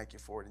 and we'll thank you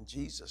for it in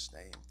Jesus'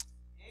 name.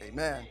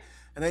 Amen.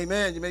 And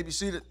amen. You may be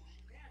seated.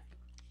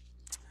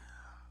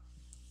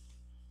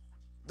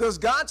 Does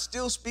God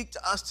still speak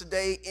to us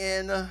today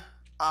in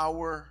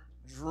our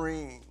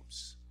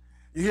dreams?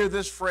 You hear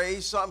this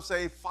phrase, some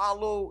say,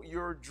 follow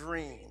your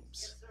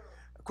dreams.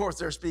 Of course,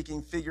 they're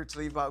speaking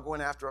figuratively about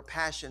going after a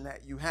passion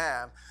that you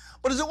have.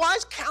 But is it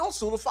wise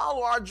counsel to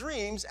follow our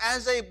dreams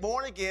as a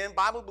born-again,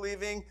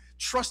 Bible-believing,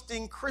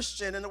 trusting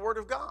Christian in the Word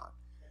of God?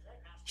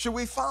 Should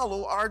we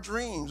follow our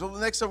dreams? Over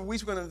the next several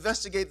weeks, we're going to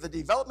investigate the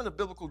development of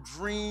biblical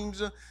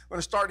dreams. We're going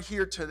to start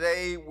here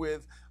today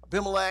with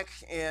Abimelech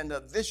and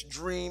this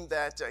dream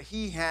that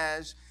he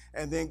has,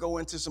 and then go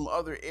into some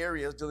other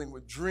areas dealing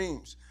with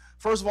dreams.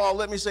 First of all,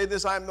 let me say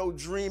this. I'm no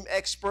dream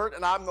expert,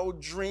 and I'm no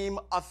dream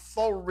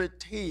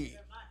authority.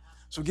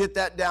 So get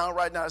that down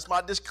right now. It's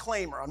my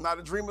disclaimer. I'm not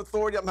a dream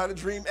authority. I'm not a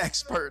dream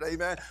expert.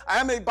 Amen. I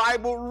am a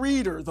Bible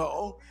reader,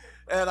 though.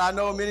 And I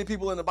know many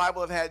people in the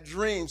Bible have had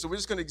dreams. So we're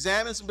just going to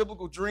examine some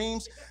biblical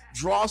dreams,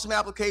 draw some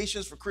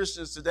applications for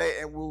Christians today,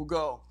 and we'll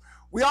go.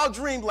 We all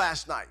dreamed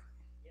last night.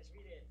 Yes,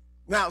 we did.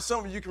 Now,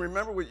 some of you can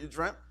remember what you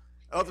dreamt,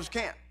 others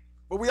can't.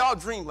 But we all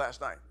dreamed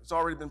last night. It's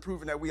already been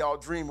proven that we all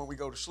dream when we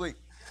go to sleep.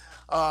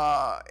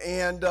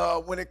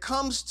 When it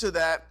comes to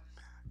that,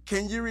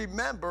 can you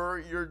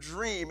remember your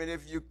dream? And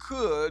if you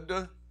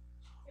could,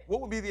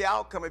 what would be the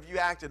outcome if you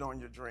acted on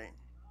your dream?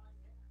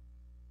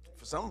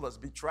 For some of us,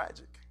 it'd be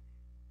tragic.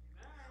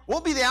 What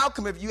would be the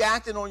outcome if you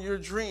acted on your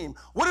dream?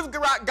 What if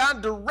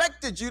God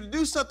directed you to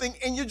do something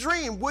in your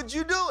dream? Would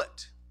you do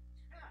it?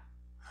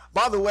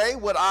 By the way,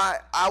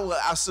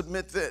 I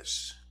submit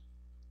this.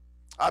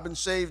 I've been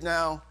saved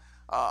now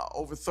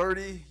over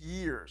 30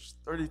 years.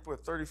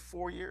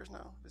 34 years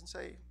now? Been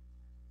saved?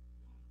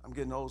 I'm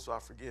getting old, so I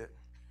forget.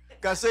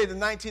 Got saved in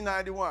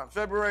 1991.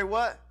 February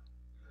what?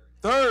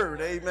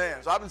 3rd,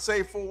 amen. So I've been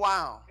saved for a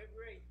while.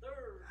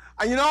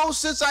 And you know,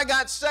 since I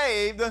got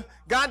saved,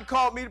 God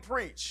called me to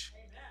preach.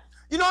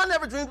 You know, I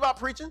never dreamed about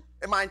preaching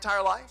in my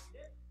entire life.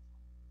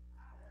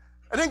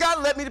 And then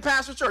God led me to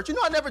pastor a church. You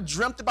know, I never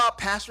dreamt about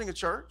pastoring a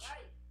church.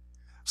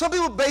 Some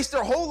people base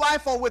their whole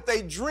life on what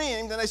they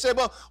dreamed, and they say,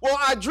 well,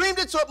 I dreamed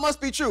it, so it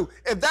must be true.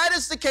 If that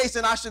is the case,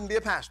 then I shouldn't be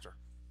a pastor.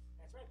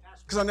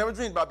 Because I never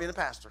dreamed about being a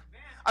pastor.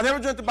 I never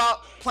dreamt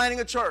about planting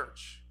a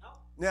church.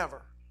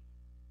 Never.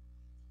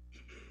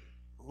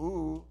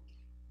 Ooh.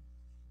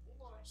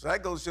 So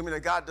that goes to me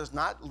that God does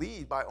not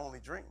lead by only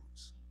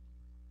dreams.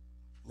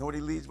 You know what he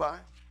leads by?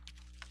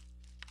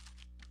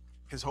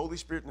 His Holy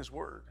Spirit and his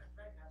word.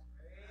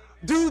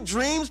 Do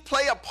dreams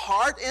play a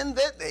part in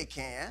that? They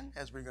can,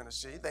 as we're going to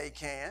see. They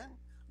can.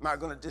 I'm not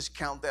going to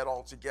discount that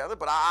altogether,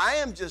 but I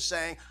am just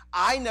saying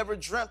I never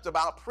dreamt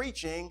about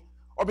preaching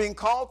or being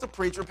called to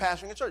preach or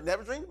pastoring a church.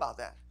 Never dreamed about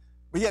that.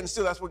 But yet and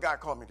still, that's what God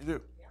called me to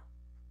do.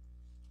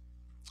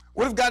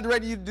 What if God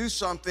directed you to do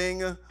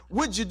something?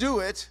 Would you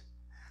do it?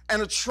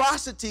 And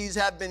atrocities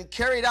have been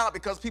carried out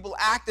because people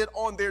acted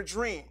on their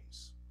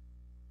dreams.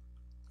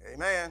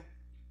 Amen.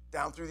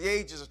 Down through the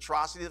ages,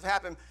 atrocities have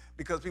happened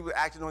because people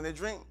acted on their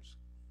dreams.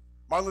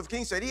 Martin Luther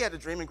King said he had a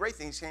dream and great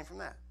things came from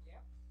that.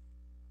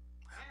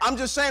 I'm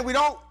just saying we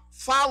don't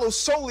follow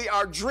solely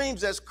our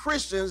dreams as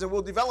Christians, and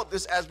we'll develop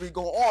this as we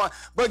go on,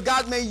 but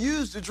God may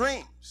use the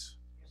dreams.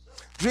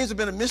 Dreams have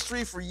been a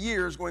mystery for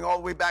years, going all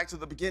the way back to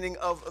the beginning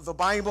of the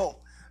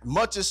Bible.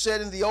 Much is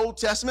said in the Old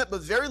Testament,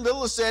 but very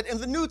little is said in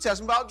the New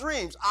Testament about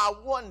dreams. I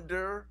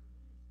wonder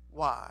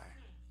why.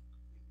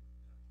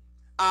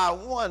 I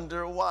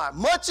wonder why.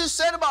 Much is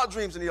said about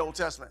dreams in the Old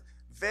Testament.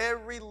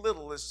 Very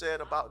little is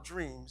said about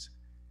dreams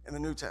in the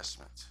New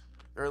Testament.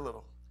 Very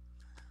little.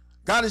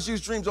 God has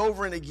used dreams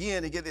over and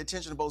again to get the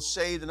attention of both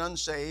saved and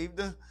unsaved.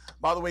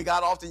 By the way,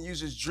 God often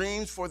uses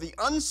dreams for the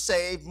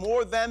unsaved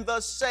more than the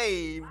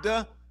saved,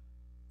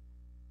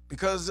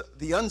 because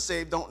the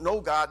unsaved don't know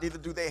God, neither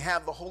do they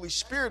have the Holy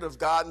Spirit of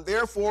God, and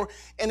therefore,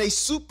 in a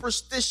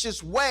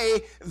superstitious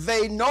way,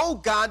 they know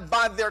God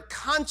by their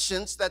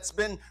conscience that's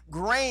been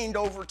grained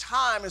over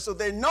time, and so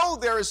they know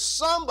there is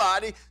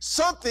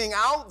something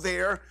out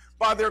there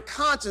by their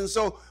conscience.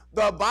 So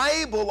the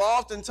Bible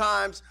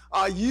oftentimes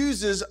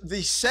uses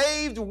the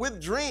saved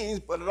with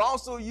dreams, but it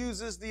also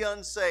uses the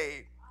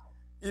unsaved.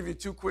 I'll give you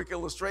two quick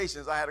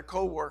illustrations. I had a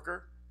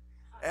coworker,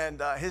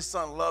 and his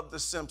son loved The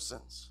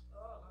Simpsons.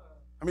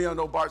 I mean, I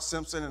know Bart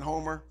Simpson and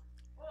Homer.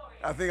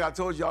 I think I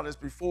told y'all this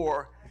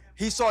before.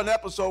 He saw an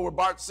episode where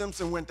Bart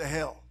Simpson went to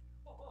hell.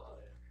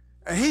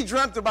 And he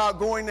dreamt about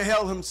going to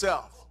hell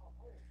himself.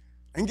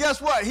 And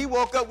guess what? He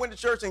woke up, went to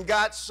church, and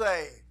got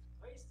saved.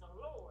 Praise the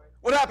Lord.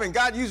 What happened?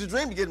 God used a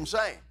dream to get him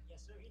saved.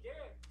 Yes, sir, he did.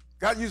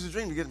 God used a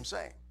dream to get him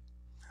saved.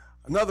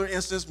 Another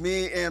instance,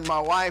 me and my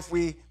wife,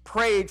 we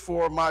prayed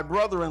for my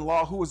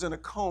brother-in-law who was in a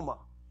coma.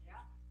 Yeah.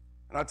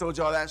 And I told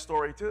y'all that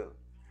story too.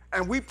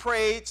 And we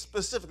prayed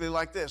specifically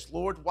like this: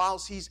 Lord,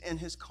 whilst he's in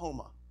his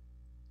coma,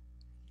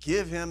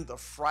 give him the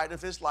fright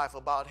of his life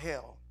about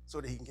hell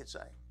so that he can get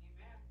saved.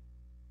 Amen.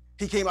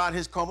 He came out of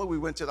his coma. We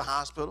went to the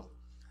hospital.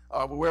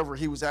 Wherever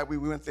he was at, we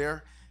went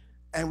there.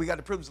 And we got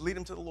the privilege to lead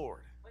him to the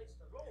Lord. Praise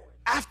the Lord.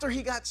 After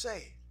he got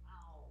saved,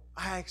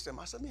 Wow. I asked him,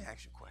 I said, let me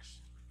ask you a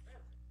question.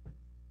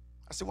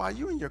 I said, while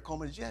you were in your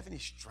coma, did you have any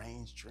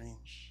strange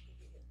dreams?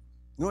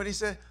 You know what he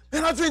said?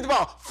 Man, I dreamed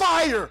about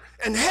fire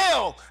and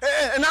hell,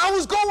 and I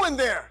was going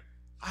there.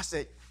 I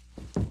said,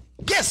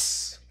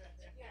 yes.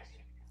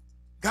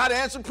 God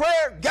answered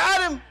prayer.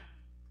 Got him.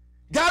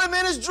 Got him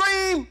in his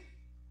dream.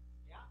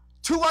 Yeah.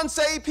 Two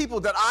unsaved people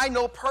that I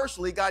know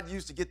personally God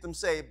used to get them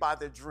saved by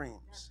their dreams.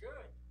 That's good.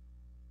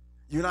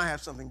 You and I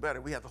have something better.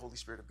 We have the Holy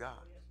Spirit of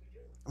God.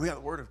 And we have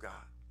the Word of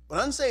God.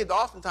 But unsaved,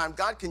 oftentimes,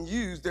 God can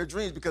use their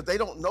dreams because they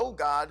don't know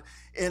God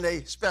in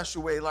a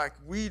special way like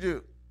we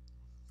do.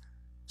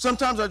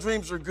 Sometimes our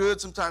dreams are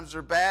good. Sometimes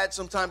they're bad.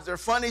 Sometimes they're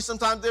funny.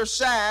 Sometimes they're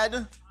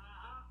sad.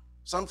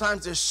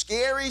 Sometimes they're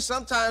scary.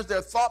 Sometimes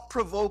they're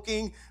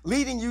thought-provoking,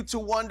 leading you to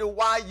wonder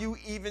why you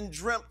even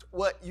dreamt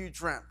what you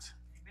dreamt.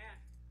 Amen.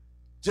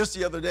 Just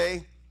the other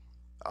day,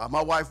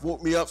 my wife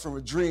woke me up from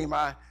a dream.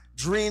 I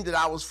dreamed that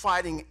I was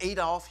fighting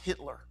Adolf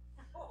Hitler.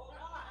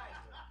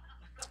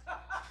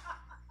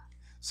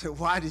 So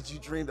why did you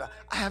dream that?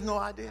 I have no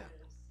idea.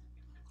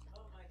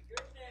 Oh, my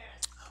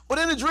goodness. But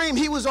in the dream,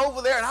 he was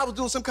over there, and I was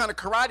doing some kind of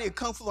karate or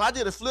kung fu. I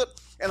did a flip,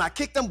 and I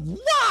kicked him.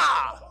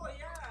 Wow! Oh,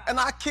 yeah. And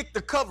I kicked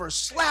the cover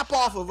slap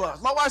off of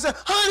us. My wife said,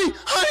 honey,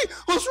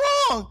 what's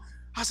wrong?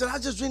 I said, I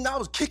just dreamed I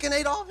was kicking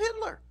Adolf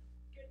Hitler.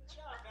 Good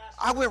job, Pastor.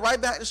 I went right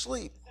back to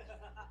sleep.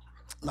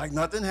 Like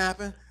nothing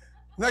happened.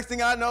 Next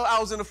thing I know, I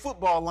was in a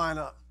football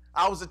lineup.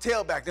 I was a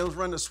tailback. They was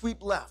running a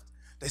sweep left.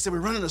 They said,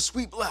 we're running a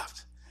sweep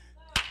left.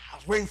 I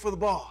was waiting for the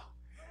ball.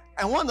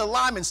 And one of the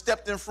linemen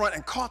stepped in front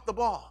and caught the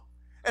ball.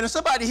 And if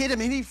somebody hit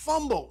him, and he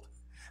fumbled.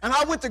 And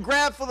I went to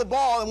grab for the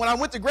ball, and when I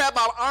went to grab,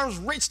 my arms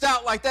reached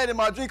out like that in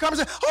my dream. Come and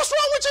said, what's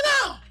wrong with you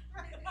now?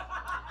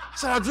 I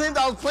said, I dreamed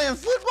I was playing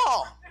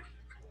football.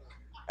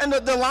 And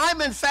the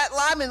lineman, fat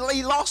lineman,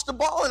 he lost the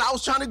ball, and I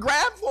was trying to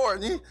grab for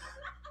it.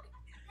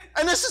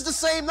 And this is the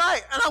same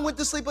night, and I went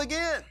to sleep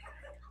again.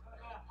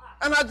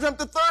 And I dreamt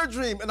the third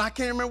dream, and I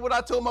can't remember what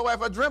I told my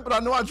wife I dreamt, but I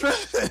know I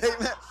dreamt it.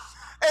 Amen.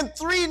 And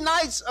 3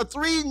 nights,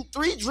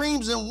 three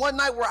dreams in one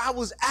night where I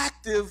was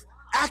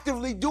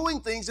actively doing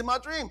things in my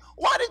dream.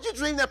 Why did you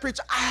dream that,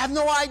 preacher? I have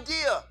no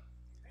idea.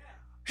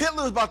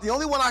 Hitler is about the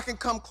only one I can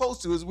come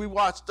close to. As we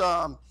watched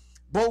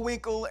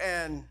Bullwinkle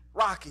and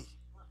Rocky.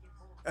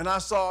 And I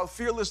saw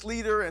Fearless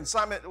Leader and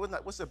Simon,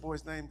 what's that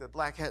boy's name, the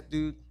black hat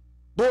dude?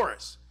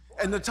 Boris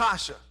and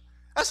Natasha.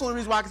 That's the only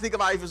reason why I can think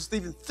about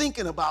even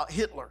thinking about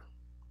Hitler.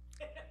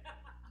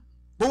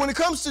 But when it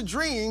comes to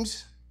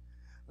dreams,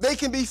 they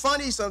can be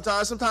funny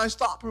sometimes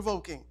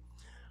thought-provoking.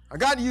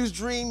 God used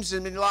dreams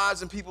in many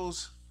lives and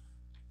people's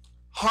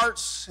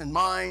hearts and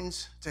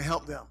minds to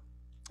help them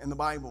in the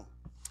Bible.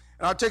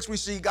 In our text, we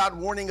see God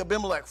warning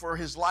Abimelech for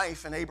his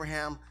life and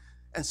Abraham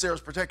and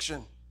Sarah's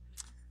protection.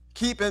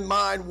 Keep in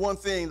mind one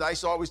thing that I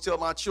used to always tell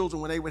my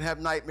children when they would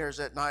have nightmares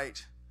at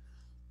night.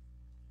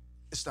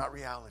 It's not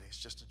reality. It's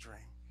just a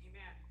dream.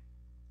 Amen.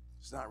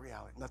 It's not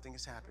reality. Nothing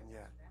has happened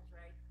yet. That's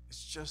right.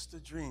 It's just a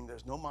dream.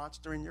 There's no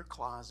monster in your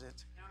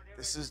closet. No,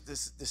 This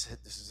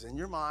is in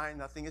your mind.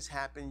 Nothing has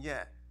happened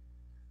yet.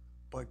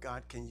 But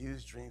God can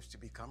use dreams to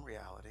become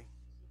reality.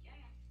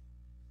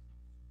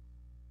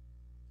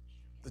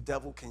 The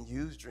devil can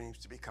use dreams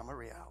to become a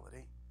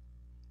reality.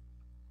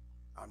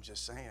 I'm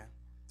just saying.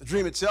 The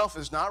dream itself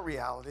is not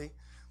reality,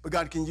 but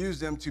God can use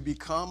them to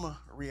become a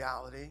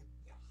reality.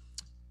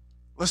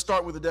 Let's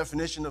start with the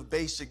definition of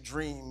basic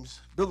dreams,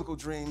 biblical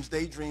dreams,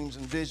 daydreams,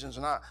 and visions.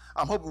 And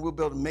I'm hoping we'll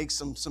be able to make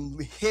some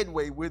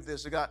headway with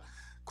this. I got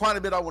quite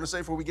a bit I want to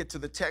say before we get to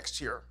the text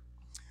here.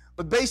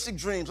 But basic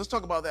dreams, let's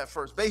talk about that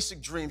first.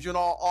 Basic dreams, you know,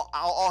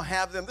 all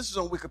have them. This is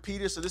on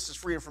Wikipedia, so this is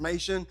free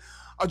information.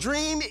 A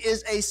dream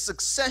is a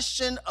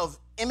succession of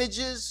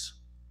images,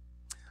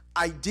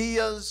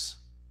 ideas,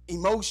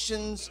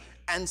 emotions,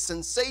 and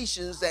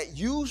sensations that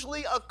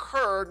usually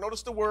occur,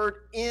 notice the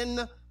word,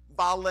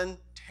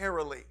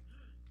 involuntarily.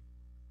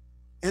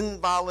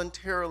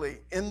 Involuntarily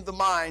in the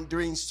mind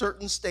during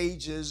certain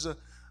stages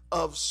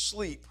of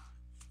sleep.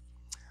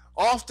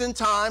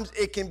 Oftentimes,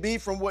 it can be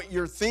from what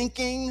you're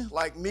thinking,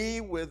 like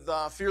me with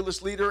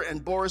Fearless Leader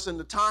and Boris and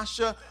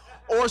Natasha,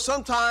 or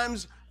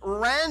sometimes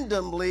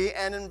randomly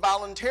and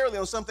involuntarily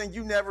on something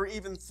you never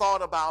even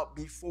thought about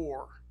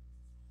before.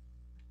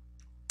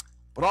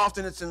 But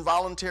often it's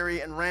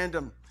involuntary and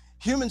random.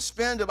 Humans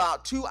spend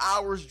about 2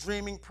 hours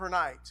dreaming per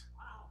night.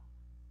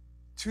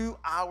 2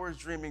 hours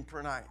dreaming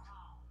per night.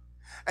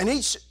 And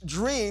each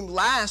dream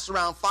lasts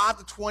around 5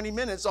 to 20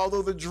 minutes,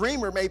 although the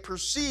dreamer may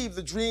perceive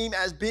the dream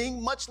as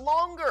being much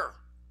longer.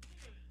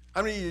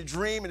 How many of you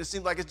dream and it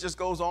seems like it just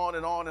goes on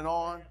and on and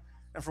on,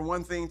 and from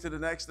one thing to the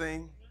next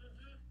thing?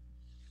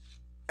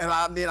 And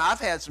I mean, I've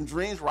had some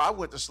dreams where I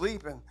went to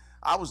sleep and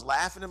I was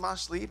laughing in my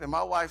sleep, and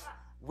my wife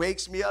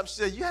wakes me up. She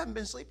said, you haven't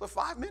been asleep for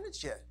 5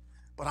 minutes yet.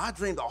 But I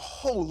dreamed a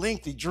whole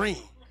lengthy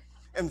dream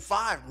in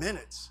 5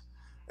 minutes.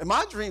 And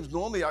my dreams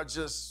normally are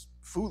just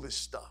foolish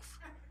stuff.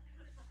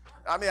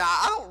 I mean,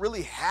 I don't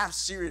really have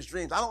serious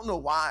dreams. I don't know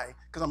why,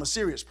 because I'm a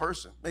serious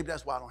person. Maybe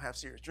that's why I don't have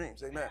serious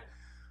dreams. Amen.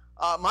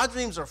 My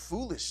dreams are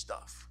foolish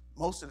stuff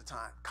most of the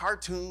time.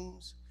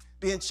 Cartoons,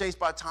 being chased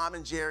by Tom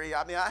and Jerry.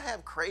 I mean, I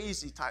have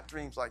crazy type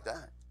dreams like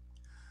that.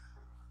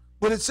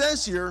 But it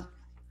says here,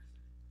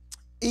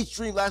 each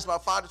dream lasts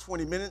about 5 to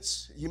 20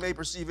 minutes. You may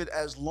perceive it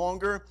as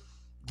longer.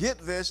 Get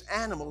this,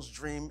 animals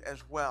dream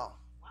as well.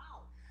 Wow.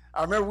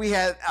 I remember we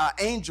had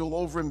Angel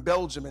over in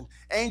Belgium, and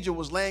Angel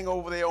was laying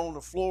over there on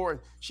the floor, and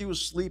she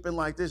was sleeping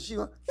like this. She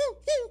went,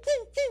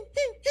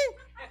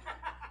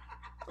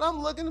 and I'm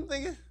looking and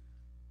thinking,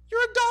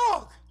 you're a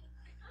dog.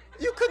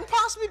 You couldn't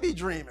possibly be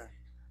dreaming.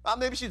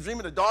 Maybe she's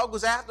dreaming the dog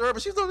was after her,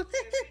 but she's looking.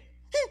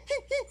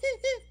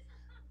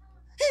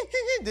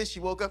 Then she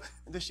woke up,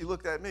 and then she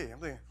looked at me. I'm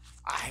thinking,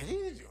 I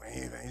didn't do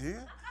anything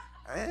here.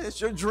 It's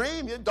your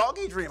dream, your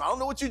doggy dream. I don't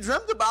know what you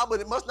dreamt about, but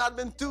it must not have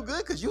been too good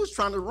because you was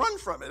trying to run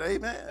from it.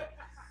 Amen.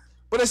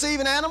 But I say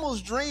even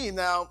animals dream.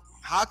 Now,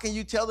 how can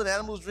you tell that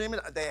animals dream?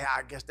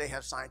 I guess they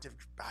have scientific,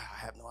 I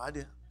have no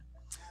idea.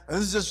 And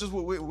this is just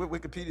what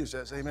Wikipedia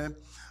says. Amen.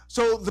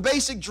 So the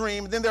basic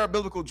dream, then there are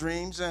biblical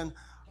dreams. And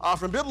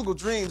from biblical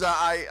dreams,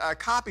 I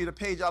copied a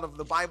page out of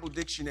the Bible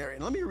dictionary.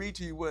 And let me read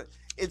to you what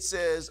it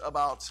says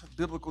about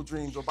biblical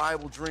dreams or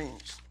Bible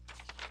dreams.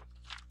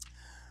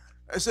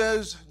 It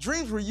says,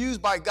 dreams were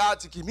used by God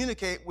to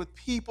communicate with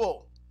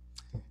people.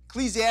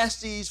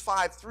 Ecclesiastes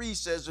 5:3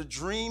 says, a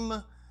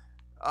dream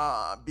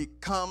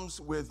becomes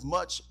with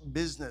much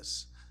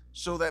business,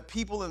 so that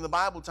people in the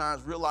Bible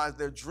times realized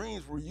their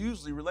dreams were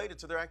usually related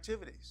to their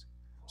activities.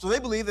 So they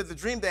believed that the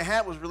dream they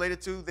had was related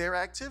to their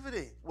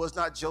activity. Was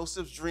not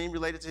Joseph's dream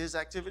related to his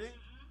activity?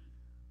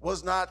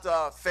 Was not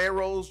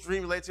Pharaoh's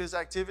dream related to his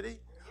activity?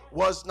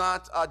 Was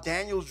not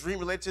Daniel's dream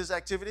related to his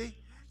activity?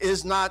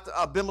 Is not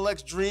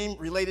Abimelech's dream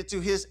related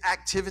to his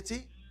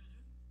activity?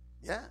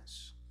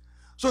 Yes.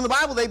 So in the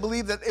Bible, they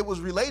believed that it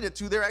was related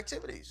to their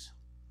activities.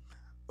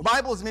 The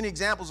Bible has many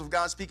examples of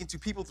God speaking to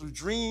people through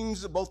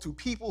dreams, both to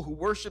people who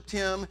worshiped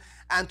him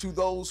and to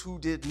those who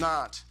did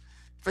not.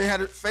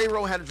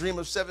 Pharaoh had a dream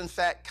of 7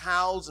 fat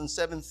cows and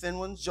 7 thin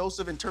ones.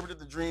 Joseph interpreted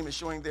the dream as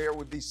showing there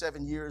would be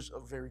 7 years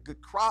of very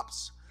good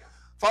crops,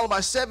 followed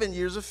by 7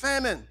 years of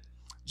famine.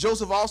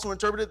 Joseph also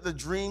interpreted the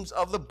dreams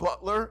of the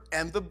butler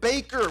and the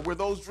baker. Were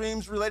those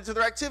dreams related to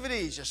their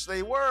activities? Yes,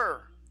 they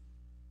were.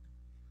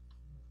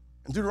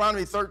 In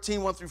Deuteronomy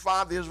 13, 1 through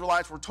 5, the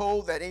Israelites were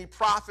told that any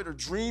prophet or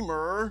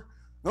dreamer,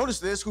 notice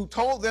this, who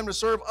told them to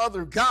serve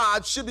other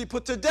gods should be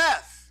put to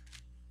death.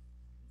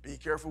 Be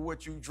careful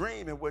what you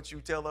dream and what you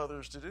tell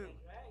others to do.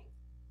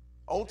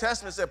 Old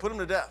Testament said put them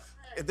to death.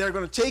 If they're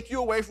going to take you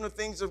away from the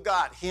things of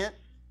God, hint,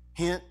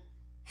 hint,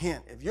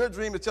 hint. If your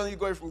dream is telling you to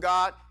go away from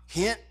God,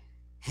 hint,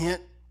 hint,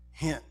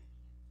 hint.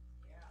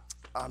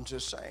 I'm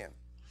just saying.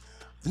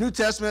 The New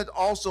Testament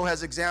also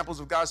has examples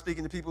of God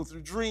speaking to people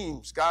through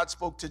dreams. God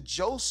spoke to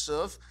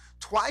Joseph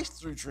twice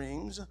through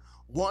dreams,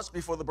 once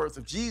before the birth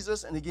of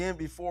Jesus and again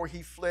before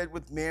he fled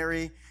with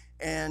Mary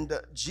and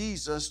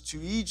Jesus to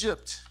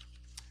Egypt.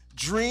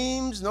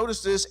 Dreams,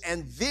 notice this,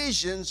 and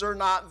visions are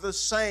not the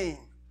same.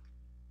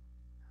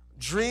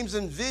 Dreams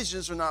and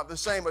visions are not the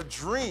same. A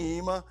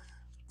dream,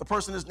 the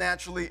person is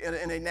naturally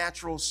in a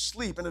natural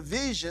sleep. In a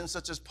vision,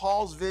 such as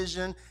Paul's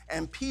vision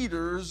and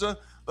Peter's,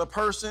 the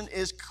person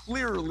is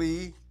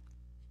clearly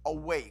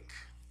awake.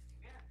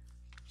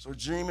 So a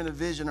dream and a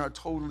vision are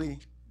totally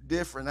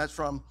different. That's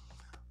from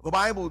the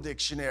Bible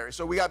dictionary.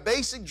 So we got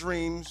basic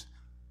dreams,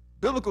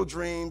 biblical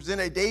dreams, then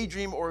a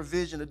daydream or a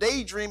vision. A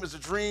daydream is a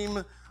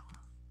dream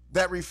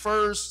that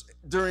refers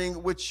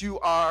during which you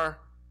are,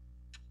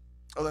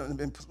 let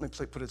me put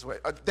it this way.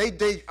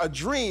 A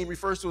dream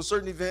refers to a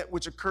certain event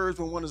which occurs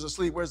when one is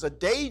asleep, whereas a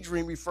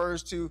daydream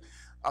refers to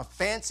a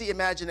fancy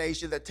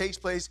imagination that takes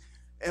place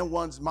in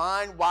one's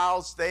mind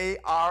whilst they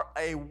are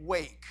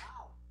awake.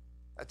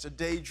 That's a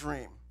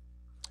daydream.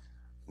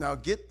 Now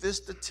get this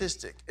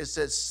statistic. It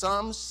says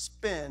some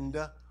spend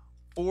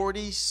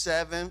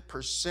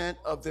 47%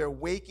 of their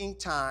waking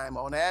time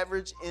on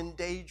average in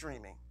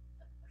daydreaming.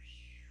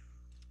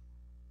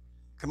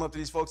 Come up to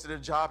these folks at their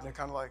job and they're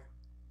kind of like,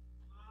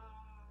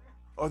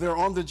 or they're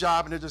on the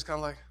job and they're just kind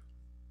of like,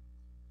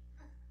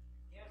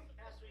 Yes,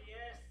 Pastor,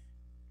 yes.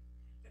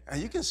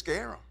 and you can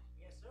scare them.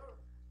 Yes, sir.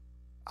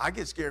 I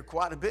get scared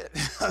quite a bit.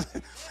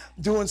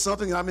 Doing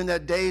something, I'm in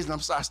that daze, and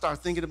I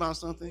start thinking about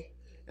something,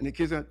 and the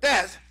kids go,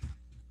 Dad,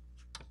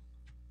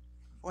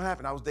 what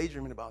happened? I was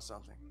daydreaming about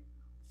something.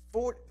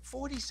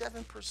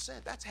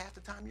 47%, that's half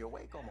the time you're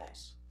awake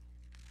almost.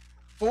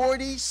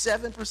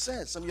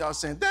 47%. Some of y'all are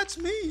saying, that's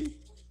me.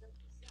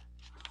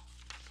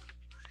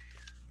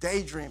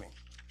 Daydreaming.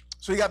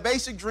 So you got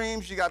basic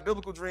dreams, you got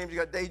biblical dreams, you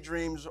got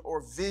daydreams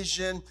or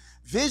vision.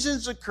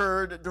 Visions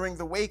occurred during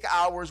the wake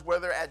hours,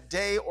 whether at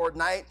day or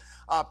night.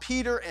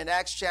 Peter in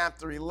Acts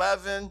chapter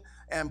 11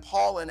 and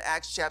Paul in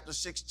Acts chapter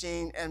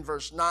 16 and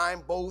verse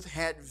 9 both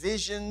had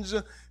visions.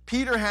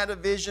 Peter had a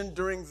vision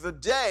during the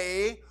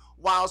day,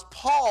 whilst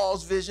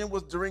Paul's vision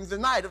was during the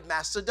night of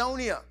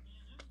Macedonia.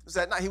 It was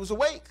that night he was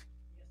awake.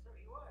 Yes, sir,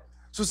 he was.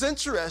 So it's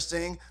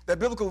interesting that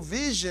biblical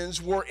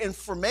visions were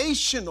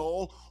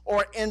informational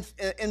or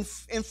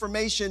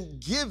information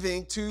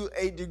giving to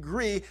a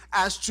degree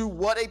as to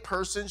what a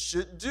person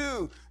should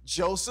do.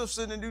 Joseph's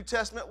in the New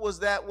Testament was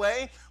that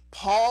way.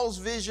 Paul's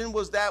vision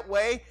was that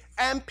way.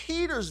 And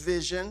Peter's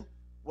vision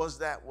was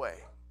that way.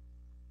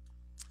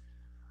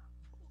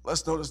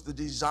 Let's notice the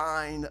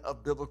design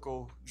of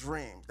biblical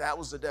dreams. That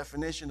was the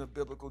definition of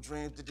biblical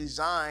dreams, the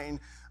design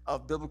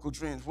of biblical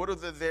dreams. What are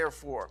they there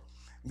for?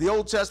 The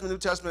Old Testament, New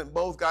Testament,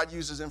 both God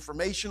uses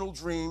informational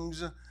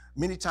dreams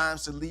many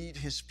times to lead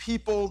his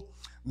people,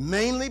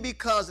 mainly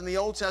because in the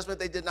Old Testament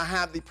they did not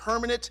have the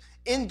permanent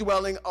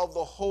indwelling of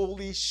the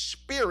Holy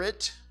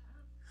Spirit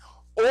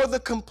or the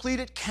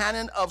completed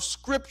canon of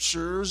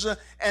scriptures.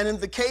 And in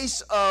the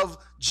case of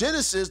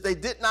Genesis, they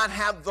did not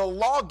have the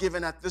law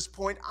given at this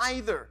point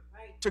either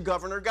to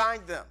govern or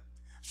guide them.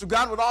 So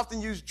God would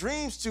often use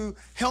dreams to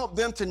help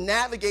them to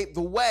navigate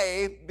the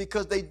way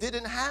because they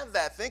didn't have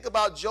that. Think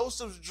about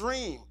Joseph's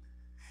dream.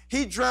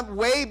 He dreamt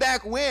way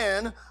back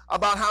when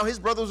about how his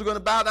brothers were going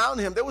to bow down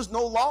to him. There was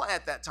no law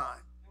at that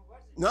time.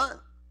 None.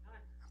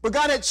 But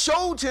God had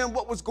showed him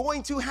what was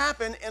going to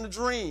happen in a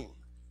dream.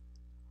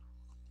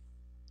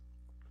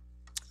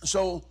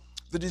 So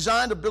the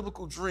design of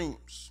biblical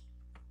dreams.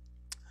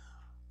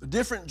 The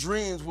different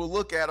dreams we'll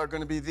look at are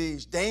going to be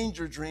these.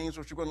 Danger dreams,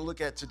 which we're going to look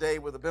at today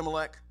with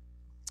Abimelech.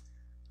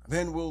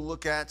 Then we'll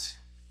look at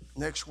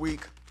next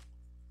week,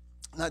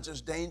 not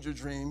just danger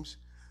dreams,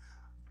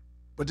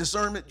 but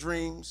discernment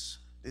dreams,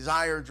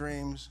 desire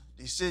dreams,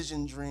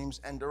 decision dreams,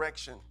 and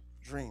direction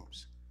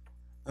dreams.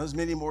 There's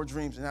many more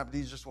dreams than that, but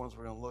these are just ones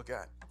we're going to look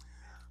at.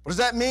 What does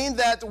that mean?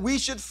 That we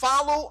should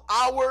follow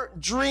our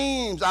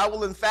dreams. I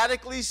will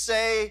emphatically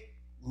say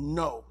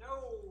no.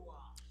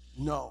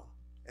 No.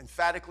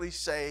 Emphatically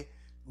say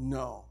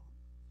no.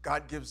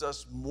 God gives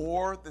us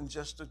more than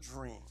just a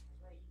dream.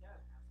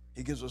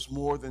 He gives us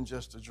more than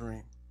just a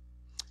dream.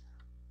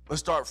 Let's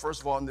start,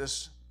 first of all, in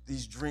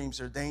these dreams.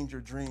 They're danger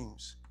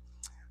dreams.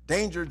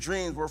 Danger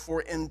dreams were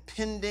for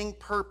impending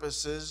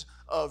purposes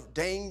of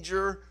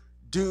danger,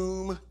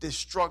 doom,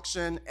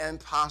 destruction, and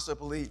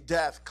possibly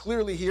death.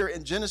 Clearly here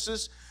in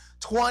Genesis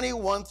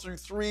 21 through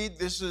 3,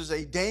 this is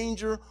a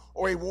danger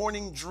or a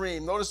warning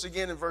dream. Notice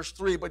again in verse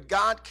 3, but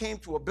God came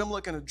to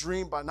Abimelech in a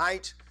dream by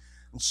night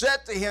and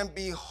said to him,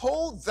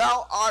 behold,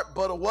 thou art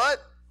but a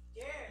what?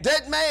 Yeah.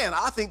 Dead man.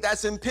 I think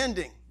that's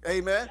impending.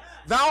 Amen. Yeah.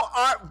 Thou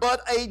art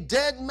but a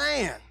dead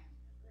man.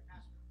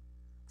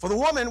 For the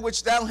woman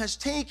which thou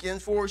hast taken,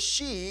 for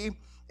she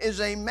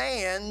is a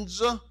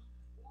man's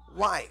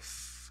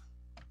wife.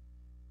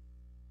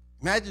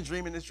 Imagine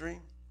dreaming this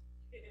dream.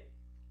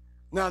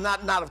 No,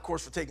 not of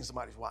course, for taking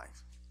somebody's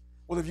wife.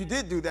 Well, if you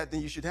did do that, then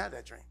you should have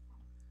that dream.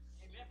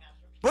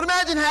 But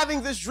imagine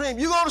having this dream.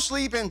 You go to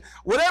sleep, and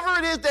whatever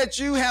it is that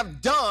you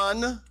have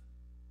done,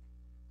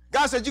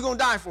 God said you're going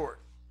to die for it.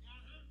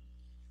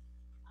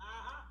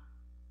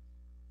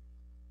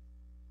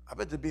 I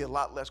bet there'd be a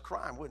lot less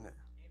crime, wouldn't it?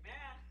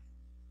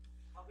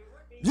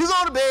 You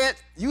go to bed,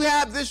 you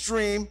have this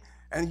dream,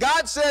 and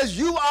God says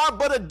you are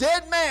but a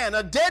dead man,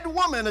 a dead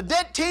woman, a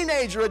dead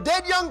teenager, a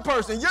dead young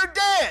person. You're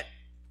dead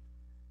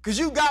because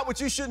you got what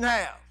you shouldn't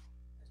have.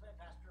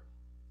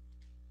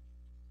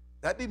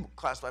 That'd be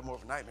classified more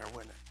of a nightmare,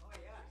 wouldn't it? Oh,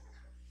 yes.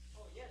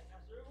 Oh, yes,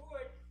 Pastor, it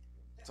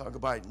would. Talk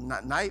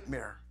about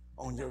nightmare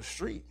on your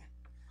street.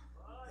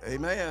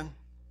 Amen.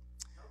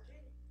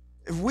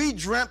 If we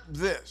dreamt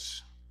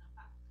this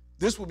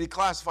would be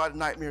classified a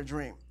nightmare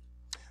dream.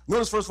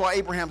 Notice, first of all,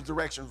 Abraham's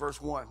direction,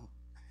 verse 1.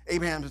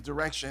 Abraham's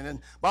direction. And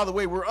by the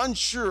way, we're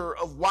unsure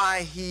of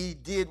why he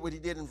did what he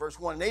did in verse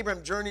 1. And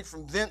Abraham journeyed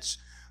from thence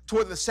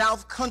toward the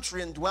south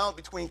country and dwelt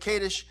between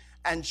Kadesh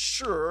and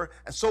Shur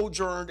and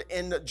sojourned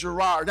in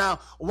Gerar. Now,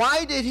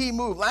 why did he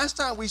move? Last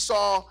time we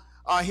saw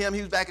him, he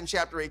was back in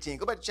chapter 18.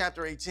 Go back to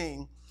chapter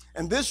 18.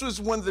 And this was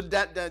when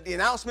the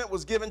announcement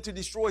was given to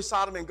destroy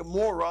Sodom and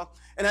Gomorrah.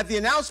 And at the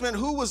announcement,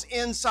 who was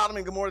in Sodom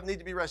and Gomorrah that needed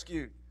to be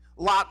rescued?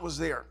 Lot was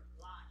there.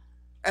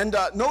 And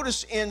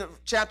notice in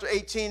chapter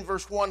 18,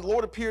 verse 1, the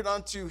Lord appeared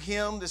unto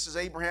him, this is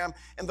Abraham,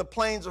 in the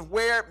plains of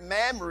where?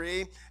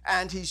 Mamre,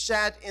 and he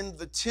sat in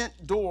the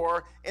tent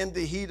door in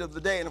the heat of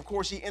the day. And of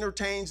course, he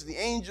entertains the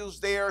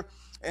angels there,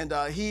 and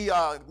he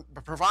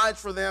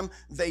provides for them.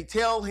 They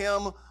tell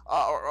him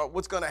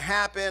what's going to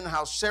happen,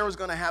 how Sarah's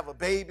going to have a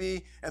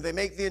baby, and they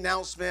make the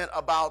announcement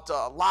about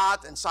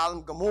Lot and Sodom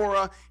and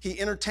Gomorrah. He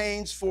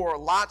entertains for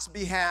Lot's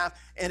behalf,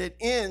 and it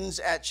ends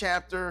at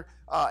chapter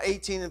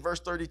 18 and verse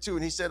 32.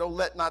 And he said, oh,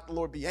 let not the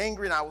Lord be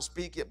angry, and I will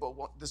speak it but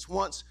this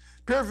once.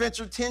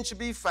 Peradventure 10 should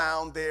be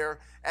found there.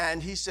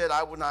 And he said,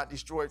 I will not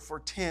destroy it for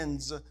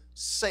 10's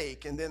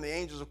sake. And then the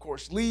angels, of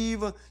course,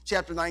 leave.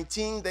 Chapter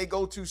 19, they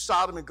go to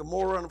Sodom and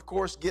Gomorrah and, of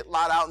course, get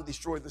Lot out and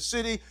destroy the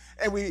city.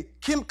 And we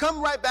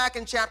come right back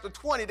in chapter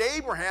 20 to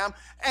Abraham,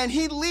 and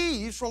he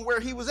leaves from where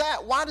he was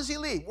at. Why does he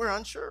leave? We're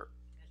unsure.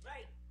 That's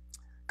right.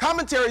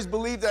 Commentaries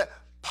believe that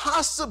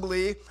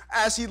possibly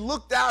as he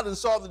looked out and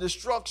saw the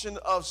destruction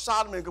of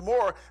Sodom and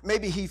Gomorrah,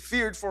 maybe he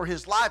feared for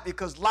his life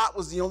because Lot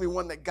was the only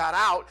one that got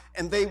out,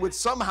 and they would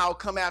somehow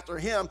come after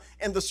him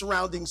in the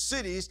surrounding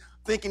cities,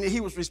 thinking that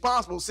he was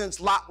responsible since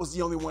Lot was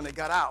the only one that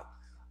got out.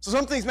 So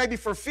some things maybe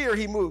for fear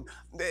he moved.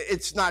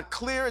 It's not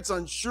clear, it's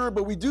unsure,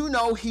 but we do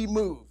know he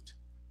moved.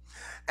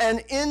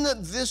 And in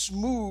this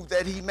move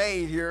that he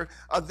made here,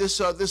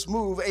 this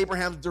move,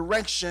 Abraham's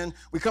direction,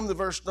 we come to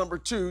verse number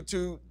 2,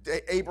 to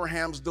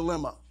Abraham's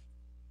dilemma.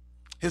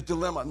 His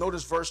dilemma.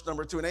 Notice verse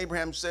number 2. And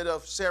Abraham said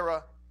of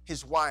Sarah,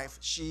 his wife,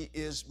 she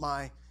is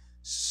my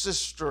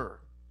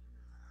sister.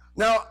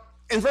 Now,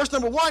 in verse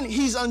number 1,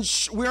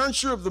 we're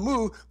unsure of the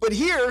move, but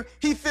here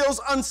he feels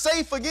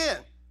unsafe again.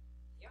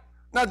 Yep.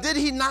 Now, did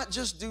he not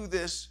just do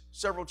this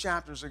several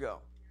chapters ago?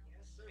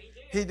 Yes, sir, he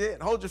did. He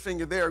did. Hold your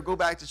finger there. Go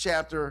back to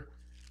chapter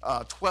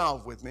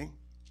 12 with me.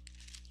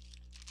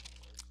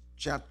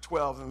 Chapter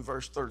 12 and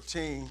verse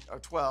 13, or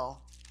 12.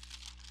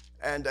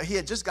 And he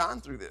had just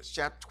gone through this.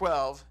 Chapter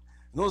 12.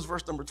 Notice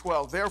verse number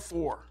 12.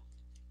 Therefore,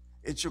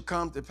 it shall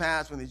come to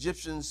pass when the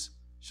Egyptians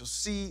shall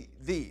see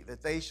thee,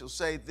 that they shall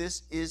say,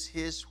 this is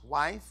his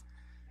wife.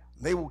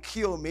 They will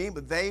kill me,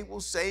 but they will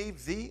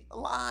save thee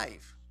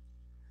alive.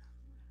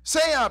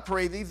 Say, I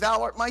pray thee,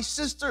 thou art my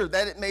sister,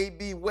 that it may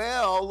be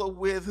well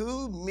with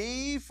who?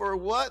 Me, for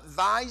what?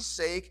 Thy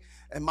sake,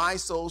 and my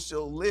soul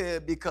shall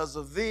live because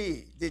of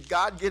thee. Did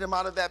God get him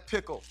out of that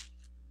pickle?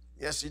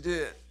 Yes, he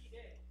did.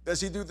 Does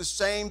he do the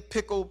same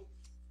pickle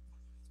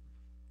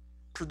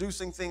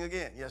producing thing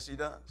again? Yes, he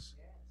does.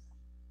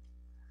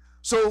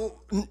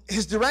 So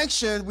his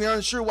direction, we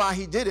aren't sure why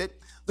he did it.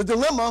 The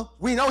dilemma,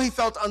 we know he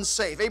felt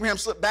unsafe. Abraham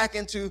slipped back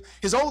into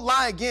his old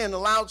lie again,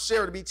 allowed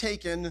Sarah to be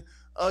taken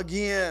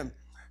again.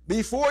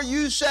 Before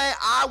you say,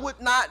 I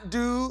would not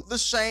do the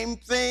same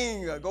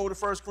thing. Go to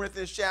 1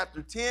 Corinthians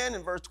chapter 10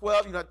 and verse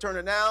 12. You don't have to turn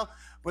it now,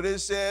 but it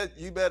said,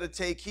 you better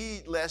take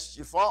heed lest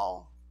you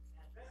fall.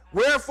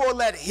 Wherefore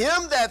let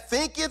him that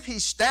thinketh he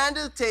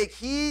standeth take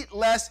heed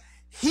lest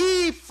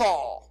he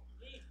fall.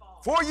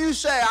 For you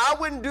say, I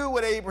wouldn't do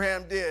what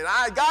Abraham did.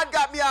 God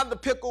got me out of the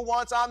pickle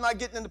once. I'm not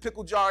getting in the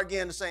pickle jar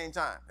again at the same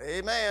time.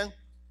 Amen.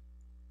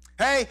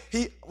 Hey,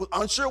 he was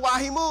unsure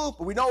why he moved,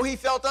 but we know he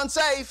felt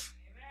unsafe.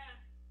 Amen.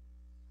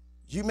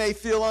 You may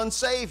feel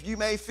unsafe. You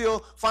may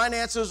feel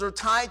finances are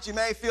tight. You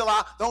may feel,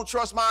 I don't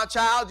trust my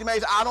child. You may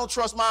say, I don't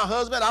trust my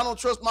husband. I don't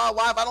trust my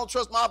wife. I don't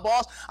trust my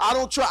boss.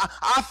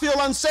 I feel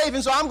unsafe,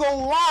 and so I'm going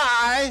to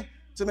lie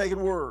to make it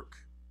work.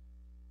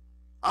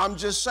 I'm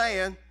just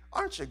saying,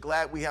 aren't you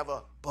glad we have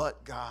a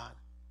but God?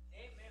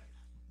 Amen.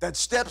 That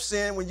steps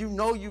in when you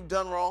know you've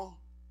done wrong,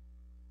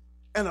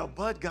 and a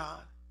but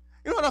God.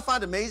 You know what I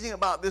find amazing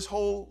about this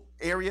whole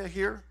area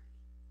here?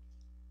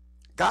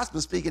 God's been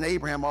speaking to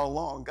Abraham all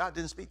along. God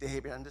didn't speak to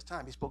Abraham this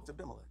time. He spoke to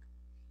Abimelech.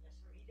 Yes,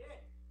 sir, he did.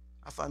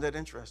 I find that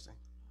interesting.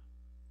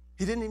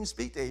 He didn't even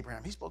speak to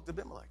Abraham. He spoke to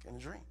Abimelech in a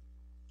dream.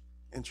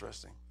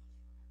 Interesting.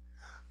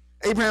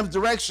 Abraham's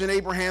direction,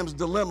 Abraham's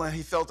dilemma,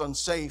 he felt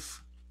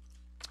unsafe.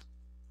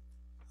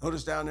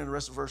 Notice down in the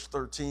rest of verse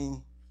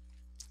 13.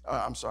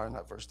 I'm sorry,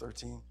 not verse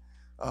 13.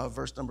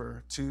 Verse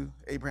number 2.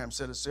 Abraham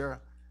said to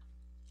Sarah,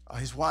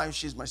 his wife,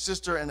 she's my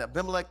sister, and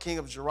Abimelech, king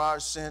of Gerar,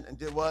 sent and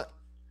did what?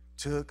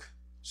 Took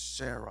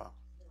Sarah.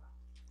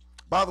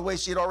 By the way,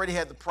 she had already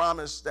had the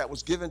promise that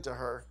was given to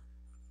her.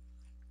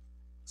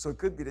 So it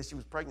could be that she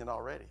was pregnant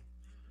already.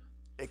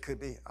 It could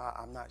be.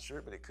 I'm not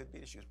sure, but it could be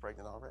that she was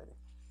pregnant already.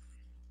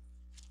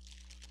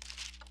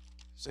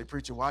 Say,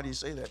 preacher, why do you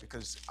say that?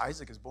 Because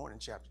Isaac is born in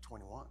chapter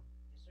 21.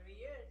 Yes, sir, he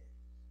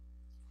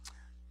is.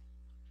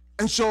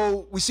 And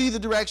so we see the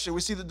direction,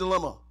 we see the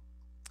dilemma.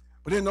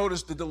 But then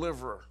notice the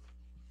deliverer.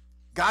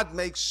 God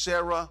makes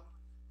Sarah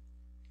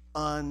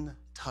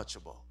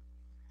untouchable.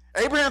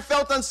 Abraham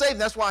felt unsafe,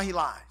 and that's why he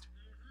lied.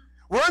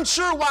 We're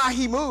unsure why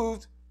he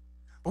moved,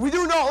 but we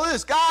do know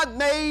this. God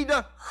made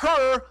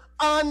her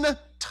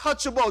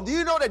untouchable. Do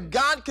you know that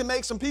God can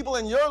make some people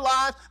in your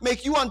life,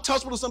 make you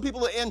untouchable to some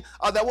people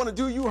that want to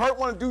do you hurt,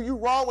 want to do you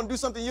wrong, want to do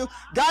something to you?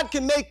 God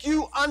can make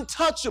you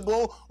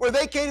untouchable where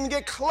they can't even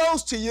get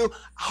close to you,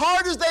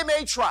 hard as they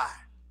may try.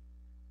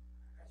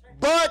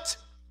 But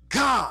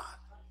God.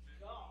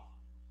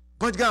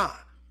 But God.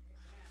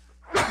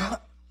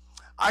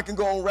 I can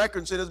go on record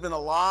and say there's been a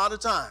lot of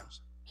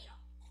times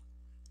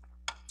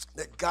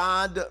that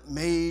God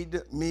made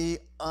me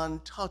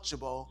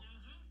untouchable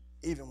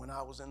even when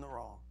I was in the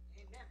wrong.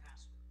 Amen,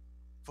 Pastor.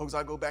 Folks,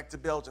 I go back to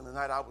Belgium the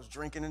night I was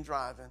drinking and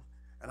driving,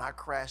 and I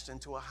crashed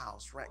into a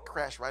house,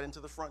 crashed right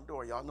into the front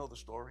door. Y'all know the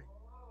story.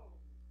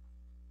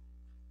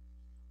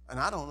 And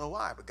I don't know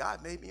why, but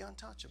God made me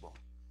untouchable.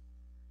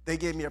 They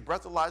gave me a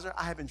breathalyzer.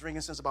 I had been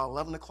drinking since about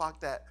 11 o'clock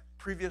that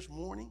previous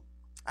morning.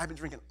 I've been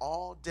drinking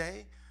all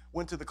day.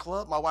 Went to the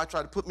club. My wife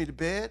tried to put me to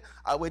bed.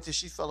 I waited till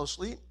she fell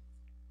asleep.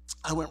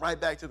 I went right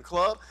back to the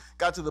club,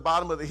 got to the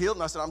bottom of the hill,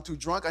 and I said, I'm too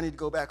drunk. I need to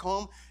go back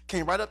home.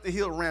 Came right up the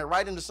hill, ran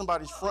right into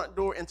somebody's front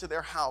door into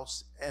their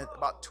house at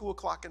about 2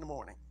 o'clock in the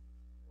morning.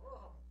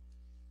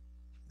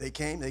 They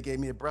came. They gave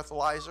me a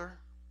breathalyzer.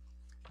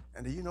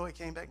 And do you know it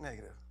came back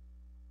negative?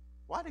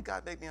 Why did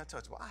God make me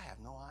untouchable? I have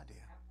no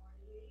idea.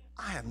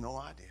 I have no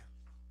idea.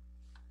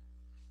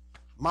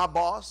 My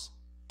boss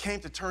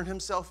came to turn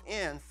himself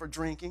in for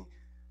drinking.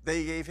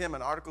 They gave him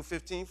an Article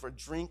 15 for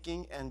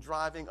drinking and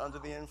driving under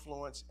the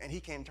influence, and he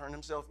came to turn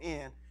himself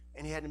in,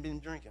 and he hadn't been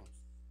drinking.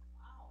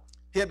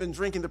 He had been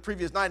drinking the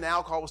previous night, and the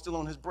alcohol was still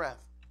on his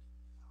breath.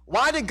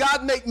 Why did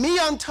God make me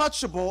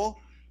untouchable,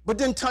 but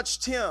then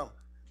touched him?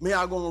 May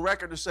I go on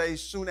record to say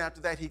soon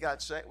after that he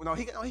got saved? Well, no,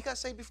 he got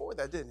saved before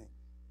that, didn't he?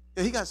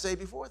 Yeah, he got saved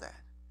before that.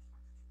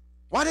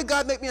 Why did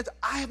God make me untouchable?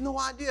 I have no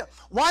idea.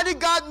 Why did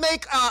God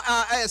make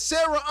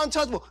Sarah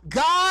untouchable?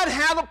 God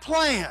had a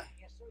plan.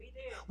 Yes, sir, he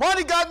did. Why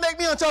did God make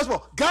me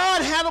untouchable?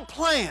 God had a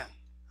plan.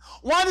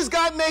 Why does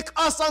God make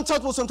us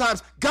untouchable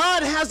sometimes?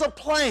 God has a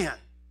plan.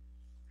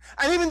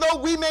 And even though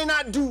we may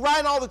not do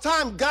right all the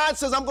time, God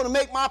says, I'm going to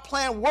make my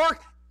plan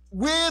work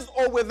with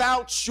or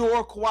without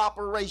your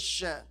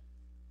cooperation.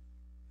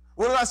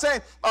 What did I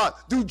say?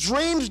 Do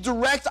dreams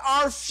direct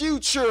our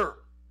future?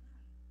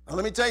 Now,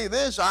 let me tell you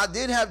this. I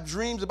did have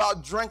dreams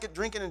about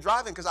drinking and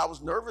driving because I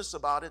was nervous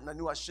about it and I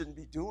knew I shouldn't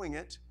be doing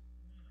it.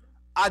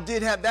 I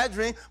did have that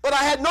dream, but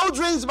I had no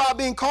dreams about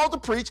being called to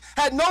preach,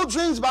 had no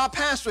dreams about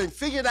pastoring.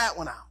 Figure that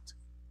one out.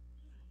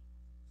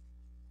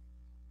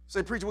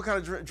 Say, preacher, what kind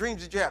of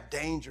dreams did you have?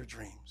 Danger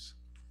dreams.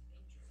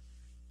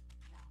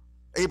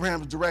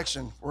 Abraham's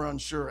direction, we're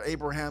unsure.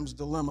 Abraham's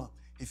dilemma,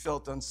 he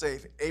felt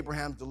unsafe.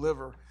 Abraham's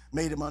deliverer,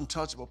 made him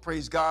untouchable.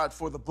 Praise God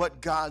for the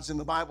but gods in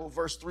the Bible.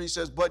 Verse 3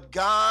 says, but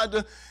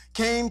God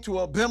came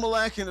to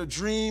Abimelech in a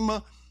dream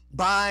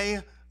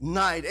by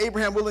night.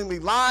 Abraham willingly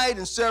lied,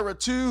 and Sarah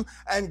too,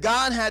 and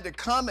God had to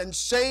come and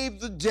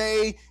save the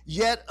day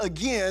yet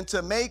again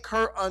to make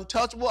her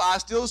untouchable. I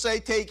still say,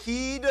 take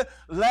heed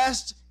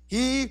lest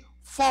he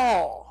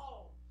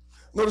fall.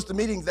 Notice the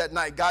meeting that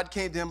night. God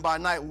came to him by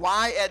night.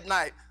 Why at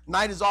night?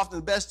 Night is often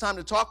the best time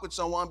to talk with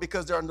someone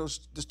because there are no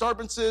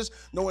disturbances,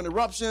 no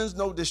interruptions,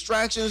 no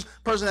distractions.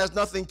 Person has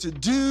nothing to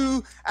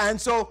do. And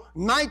so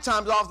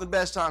nighttime is often the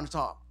best time to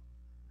talk.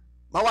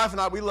 My wife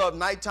and I, we love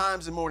night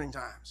times and morning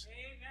times.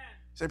 Amen.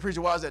 Say,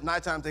 preacher, why is that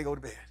night time they go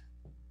to bed?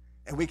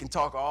 And we can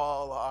talk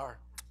all our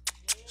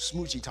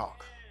smoochy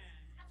talk.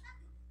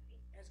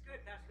 That's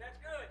good, Pastor. That's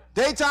good.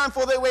 Daytime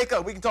before they wake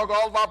up, we can talk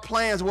all of our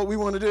plans, what we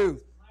want to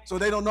do, so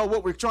they don't know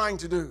what we're trying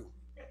to do.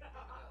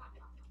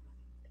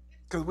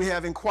 Because we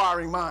have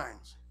inquiring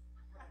minds.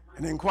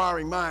 And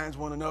inquiring minds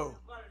want to know.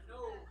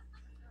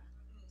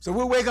 So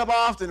we'll wake up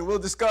often and we'll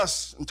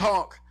discuss and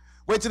talk.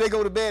 Wait till they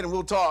go to bed and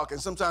we'll talk.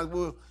 And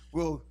sometimes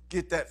we'll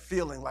get that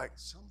feeling like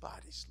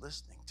somebody's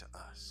listening to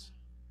us.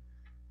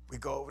 We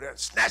go over there and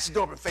snatch the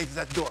door, and Faith is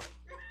at the door.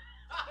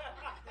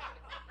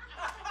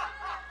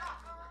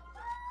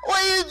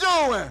 What are you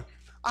doing?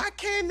 I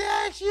came to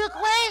ask you a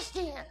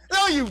question.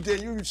 No, you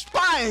didn't. You were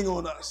spying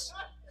on us.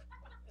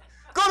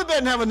 Go to bed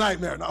and have a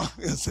nightmare. No,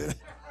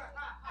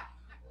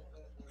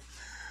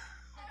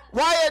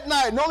 why at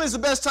night? Normally it's the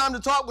best time to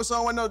talk with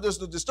someone. No, there's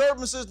no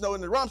disturbances, no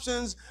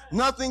interruptions,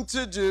 nothing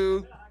to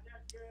do.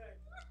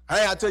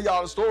 Hey, I'll tell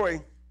y'all a story.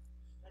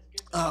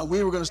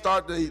 We were going to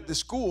start the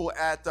school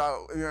at,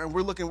 and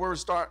we're looking where to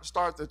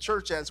start the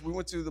church at. So we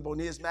went to the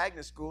Bonillas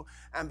Magnet School,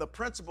 and the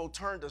principal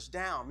turned us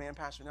down, man,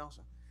 Pastor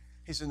Nelson.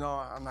 He said, no,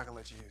 I'm not going to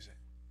let you use it.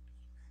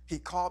 He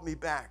called me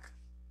back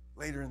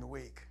later in the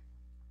week.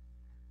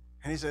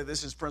 And he said,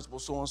 this is Principal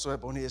so-and-so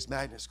at Bonillas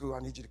Magnet School. I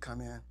need you to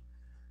come in.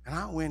 And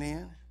I went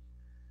in.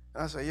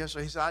 And I said, yes,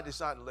 sir. He said, I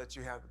decided to let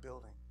you have the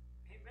building.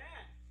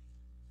 Amen.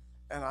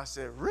 And I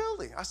said,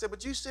 really? I said,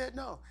 but you said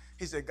no.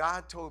 He said,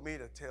 God told me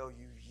to tell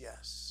you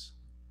yes.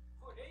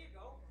 Oh, there you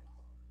go.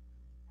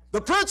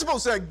 The principal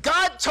said,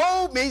 God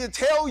told me to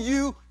tell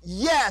you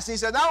yes. He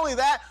said, not only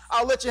that,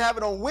 I'll let you have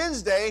it on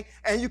Wednesday,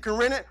 and you can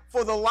rent it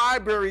for the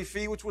library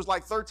fee, which was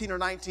like $13 or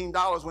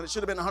 $19 when it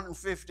should have been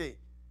 $150.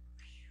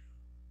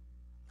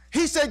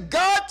 He said,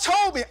 God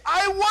told me.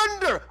 I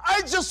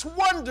just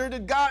wonder,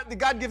 did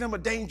God give him a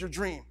danger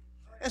dream?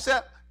 And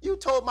said, you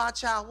told my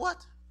child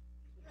what?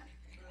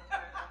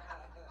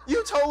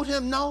 You told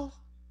him no?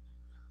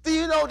 Do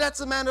you know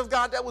that's a man of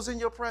God that was in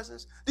your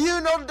presence? Do you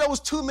know that there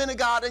was 2 men of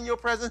God in your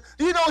presence?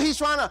 Do you know he's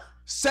trying to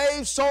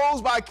save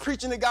souls by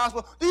preaching the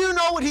gospel? Do you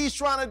know what he's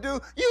trying to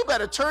do? You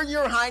better turn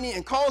your hiney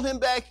and call him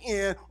back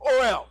in or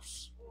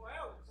else.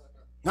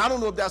 Now, I don't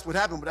know if that's what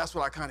happened, but that's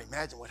what I kind of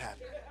imagine what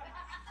happened.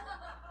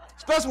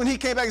 Especially when he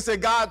came back and said,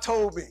 God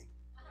told me.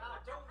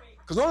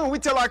 Because normally when we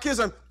tell our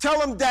kids, tell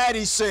them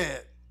Daddy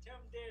said.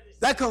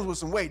 That comes with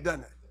some weight,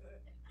 doesn't it?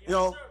 You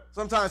know,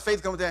 sometimes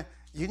Faith comes there,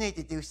 you need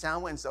to do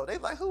so and so. They're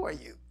like, who are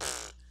you?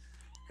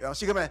 You know,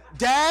 she comes back,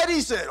 Daddy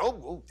said.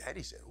 Oh,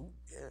 Daddy said. Oh,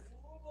 yeah.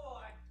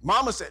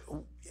 Mama said.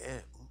 Oh, yeah.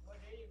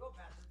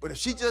 But if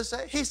she just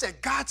said, he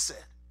said, God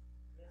said.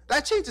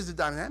 That changes the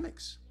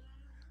dynamics.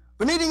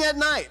 The meeting at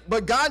night.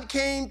 But God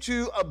came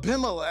to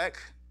Abimelech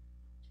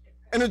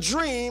in a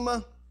dream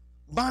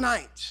by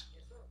night.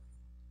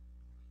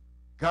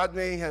 God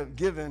may have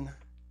given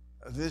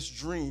this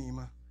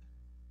dream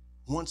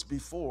once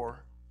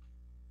before,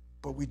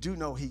 but we do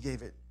know he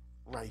gave it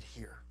right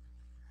here.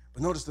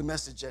 But notice the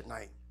message at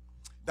night.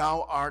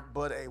 Thou art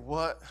but a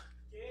what?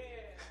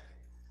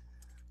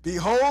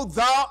 Behold,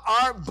 thou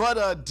art but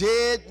a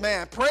dead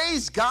man.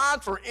 Praise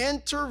God for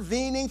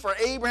intervening for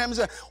Abraham. He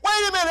said,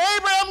 wait a minute,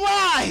 Abraham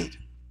lied.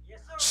 Yes,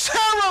 sir.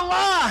 Sarah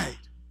lied.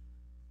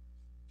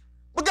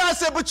 But God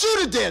said, but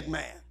you the dead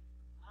man.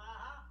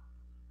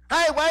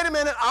 Hey, wait a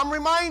minute. I'm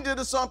reminded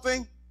of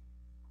something.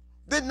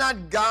 Did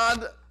not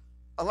God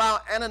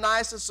allow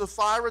Ananias and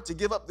Sapphira to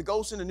give up the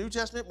ghost in the New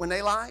Testament when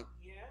they lied?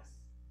 Yes.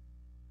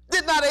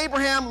 Did not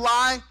Abraham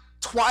lie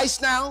twice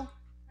now?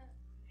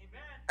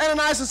 Amen.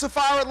 Ananias and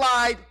Sapphira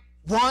lied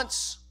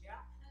once, Yeah.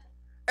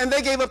 and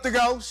they gave up the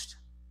ghost.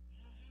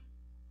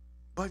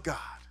 But God,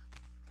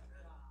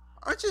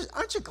 aren't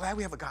you glad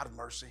we have a God of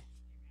mercy?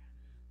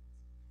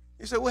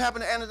 You say, what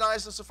happened to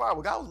Ananias and Sapphira?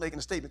 Well, God was making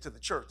a statement to the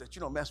church that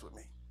you don't mess with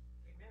me.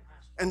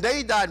 And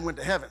they died and went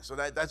to heaven, so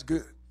that's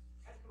good.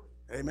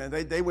 Amen.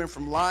 They went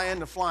from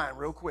lying to flying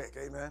real quick.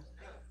 Amen.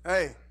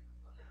 Hey,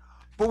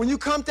 but when you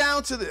come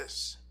down to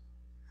this,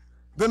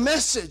 the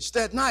message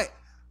that night,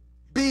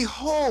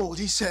 behold,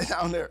 he said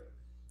down there,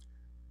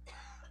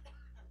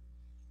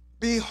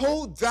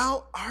 behold,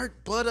 thou art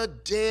but a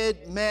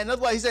dead man.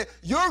 Otherwise, he said,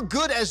 you're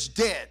good as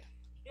dead.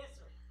 Yes,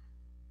 sir.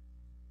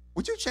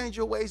 Would you change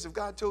your ways if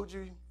God told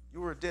you you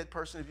were a dead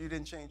person if you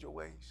didn't change your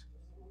ways?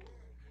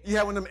 You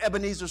had one of them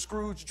Ebenezer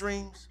Scrooge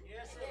dreams?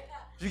 Yes, sir.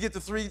 You get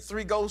the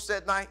three ghosts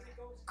at night?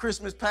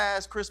 Christmas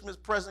past, Christmas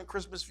present,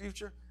 Christmas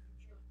future.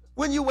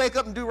 Wouldn't you wake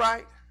up and do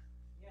right?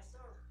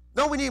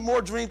 Don't we need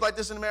more dreams like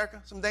this in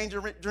America? Some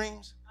danger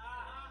dreams?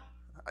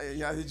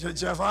 Yeah,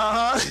 Jeff,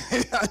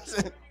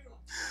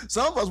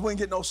 Some of us wouldn't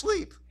get no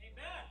sleep.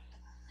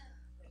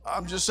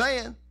 I'm just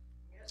saying.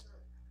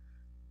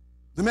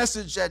 The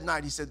message that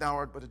night, he said, thou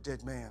art but a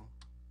dead man.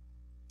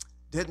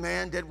 Dead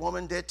man, dead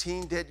woman, dead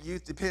teen, dead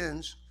youth,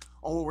 depends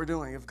on what we're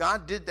doing. If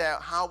God did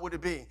that, how would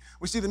it be?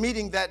 We see the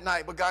meeting that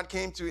night, but God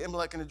came to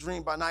Abimelech in a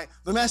dream by night.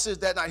 The message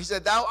that night, he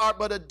said, thou art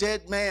but a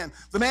dead man.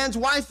 The man's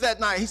wife that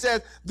night, he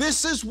said,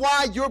 this is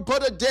why you're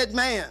but a dead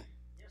man.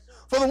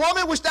 For the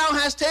woman which thou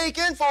hast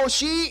taken, for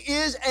she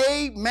is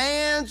a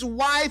man's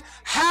wife.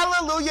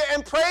 Hallelujah,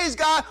 and praise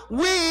God,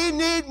 we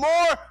need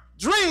more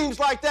dreams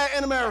like that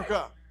in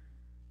America.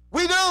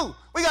 We do.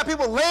 We got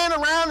people laying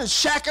around and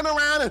shacking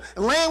around and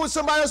laying with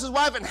somebody else's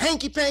wife and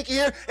hanky-panky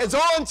here. It's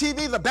all on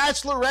TV, The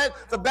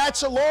Bachelorette, The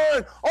Bachelor,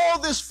 and all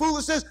this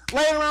foolishness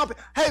laying around.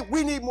 Hey,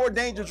 we need more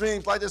danger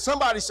dreams like this.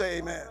 Somebody say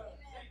amen.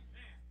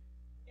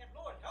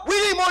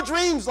 We need more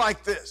dreams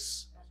like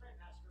this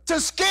to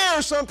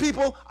scare some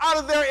people out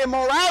of their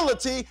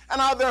immorality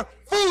and out of their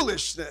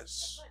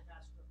foolishness.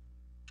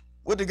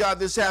 Would to God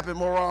this happen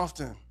more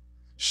often?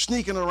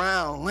 Sneaking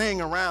around,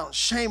 laying around.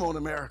 Shame on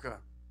America.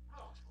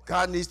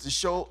 God needs to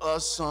show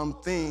us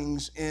some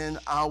things in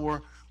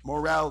our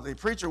morality.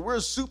 Preacher, we're a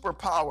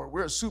superpower.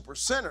 We're super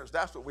sinners.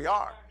 That's what we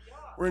are.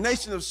 We're a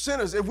nation of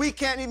sinners. If we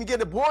can't even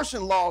get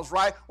abortion laws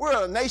right,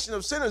 we're a nation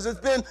of sinners. It's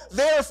been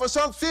there for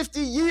some 50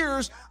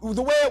 years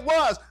the way it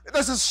was.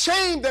 It's a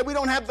shame that we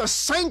don't have the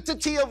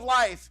sanctity of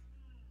life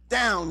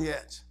down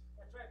yet.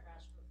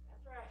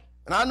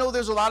 And I know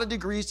there's a lot of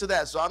degrees to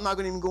that, so I'm not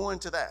going to even go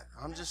into that.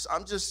 I'm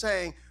just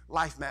saying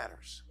life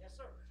matters.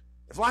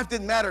 If life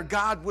didn't matter,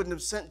 God wouldn't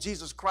have sent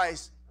Jesus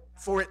Christ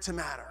for it to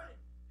matter.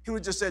 He would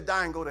have just said,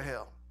 die and go to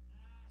hell.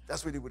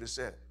 That's what he would have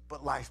said.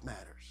 But life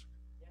matters.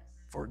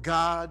 For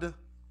God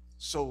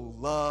so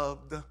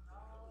loved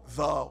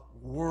the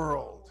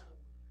world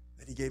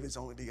that he gave his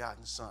only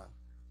begotten Son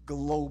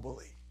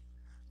globally,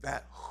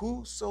 that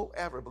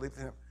whosoever believeth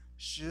in him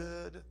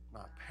should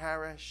not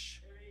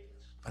perish,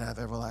 but have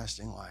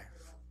everlasting life.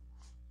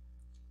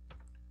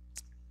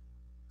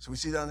 So we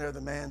see down there the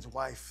man's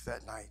wife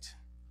that night.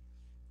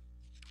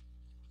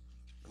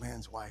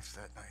 Man's wife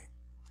that night.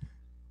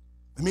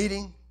 The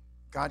meeting,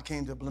 God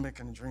came to Abimelech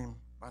in a dream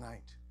by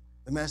night.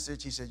 The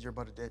message, he said, you're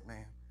but a dead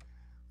man.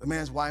 The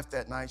man's wife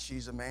that night,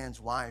 she's a man's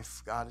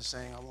wife. God is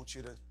saying, I want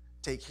you to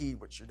take heed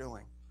what you're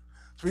doing.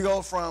 So we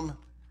go from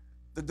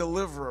the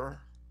deliverer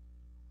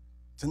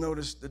to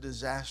notice the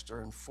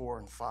disaster in 4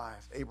 and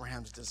 5,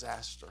 Abraham's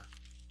disaster.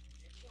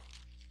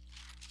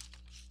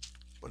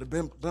 But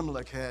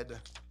Abimelech had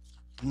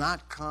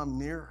not come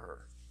near her,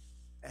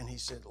 and he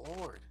said,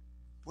 Lord,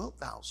 wilt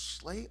thou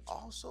slay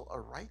also a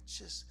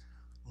righteous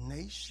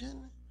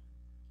nation?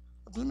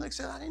 Abimelech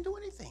said, I didn't do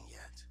anything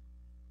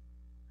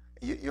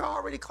yet. You're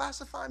already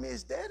classifying me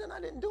as dead, and I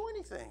didn't do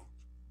anything.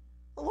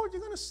 Well, Lord,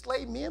 you're going to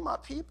slay me and my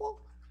people?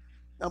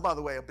 Now, by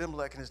the way,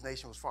 Abimelech and his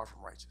nation was far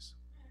from righteous.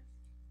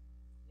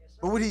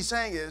 But what he's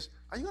saying is,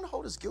 are you going to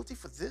hold us guilty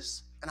for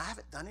this, and I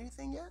haven't done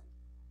anything yet?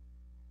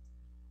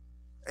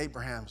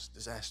 Abraham's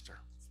disaster.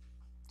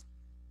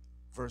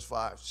 Verse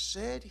 5,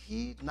 said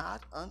he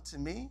not unto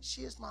me,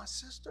 she is my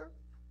sister?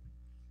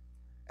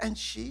 And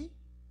she,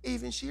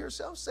 even she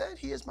herself said,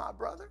 he is my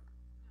brother,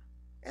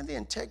 in the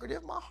integrity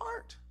of my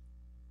heart,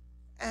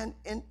 and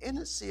in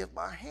innocency of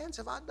my hands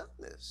have I done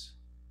this.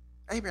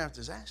 Abraham's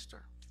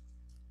disaster.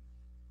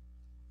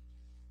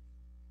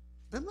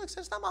 Abimelech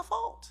said, it's not my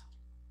fault.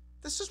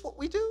 This is what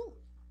we do.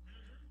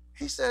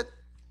 He said,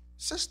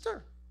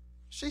 sister.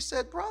 She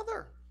said,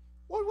 brother.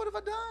 Lord, what have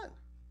I done?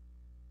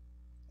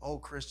 Oh,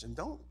 Christian,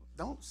 don't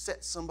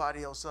set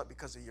somebody else up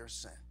because of your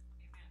sin.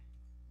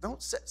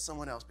 Don't set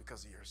someone else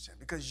because of your sin,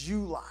 because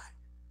you lie.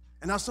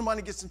 And now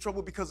somebody gets in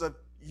trouble because of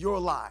your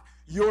lie,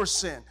 your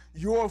sin,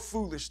 your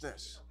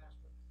foolishness.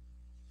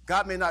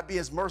 God may not be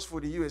as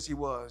merciful to you as he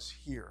was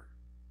here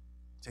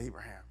to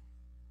Abraham.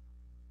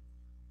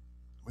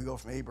 We go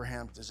from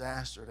Abraham's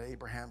disaster to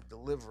Abraham's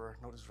deliverer.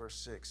 Notice verse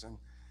 6. And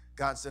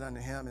God said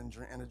unto him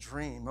in a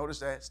dream. Notice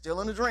that,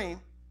 still in a dream.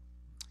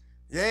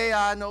 Yea,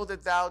 I know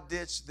that thou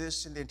didst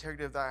this in the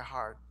integrity of thy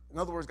heart. In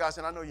other words, God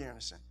said, I know you're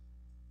innocent.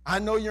 I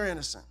know you're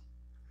innocent.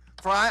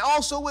 For I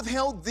also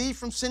withheld thee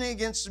from sinning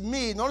against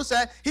me. Notice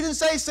that. He didn't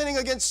say sinning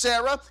against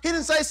Sarah. He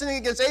didn't say sinning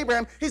against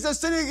Abraham. He said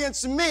sinning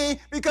against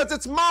me because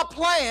it's my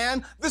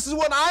plan. This is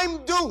what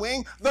I'm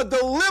doing. The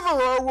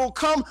deliverer will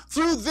come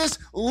through this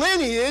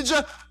lineage.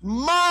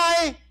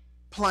 My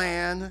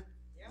plan,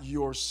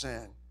 your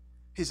sin.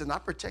 He said, I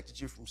protected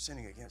you from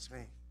sinning against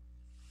me.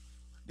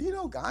 Do you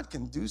know God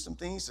can do some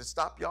things to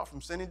stop y'all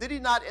from sinning? Did he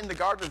not in the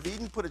Garden of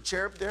Eden put a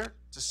cherub there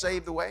to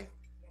save the way?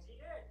 Yes, he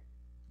did.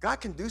 God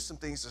can do some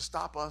things to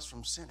stop us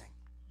from sinning.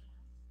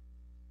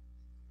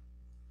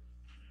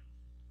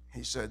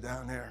 He said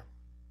down there,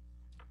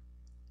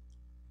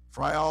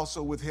 for I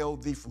also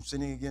withheld thee from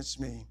sinning against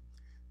me.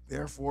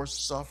 Therefore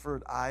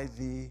suffered I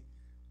thee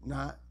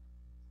not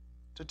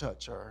to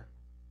touch her.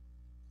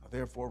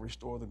 Therefore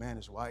restore the man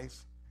his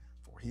wife,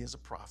 for he is a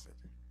prophet.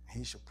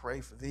 He shall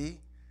pray for thee,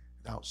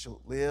 thou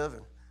shalt live,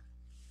 and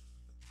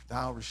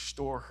thou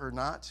restore her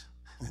not.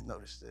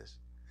 Notice this.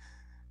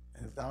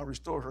 And if thou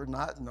restore her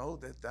not, know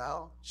that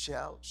thou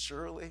shalt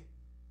surely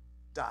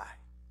die.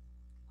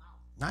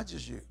 Not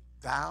just you,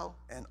 thou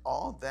and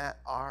all that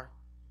are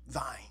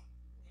thine.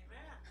 Amen.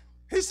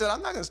 He said,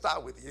 I'm not going to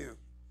stop with you.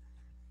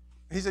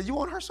 He said, you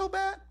want her so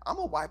bad? I'm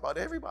going to wipe out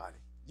everybody.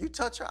 You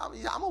touch her, I'm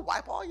going to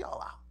wipe all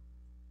y'all out.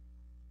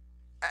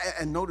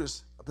 And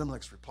notice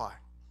Abimelech's reply.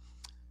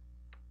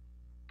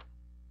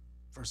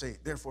 Verse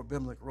 8, therefore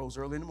Abimelech rose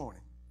early in the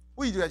morning.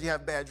 What do you do after you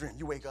have a bad dream?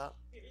 You wake up.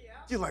 Yeah.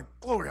 You're like,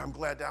 glory, I'm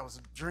glad that was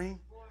a dream.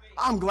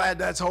 I'm glad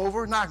that's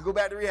over. Now I can go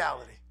back to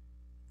reality.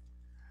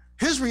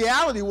 His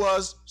reality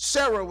was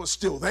Sarah was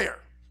still there.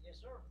 Yes,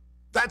 sir.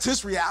 That's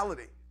his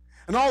reality.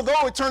 And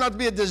although it turned out to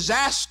be a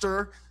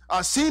disaster,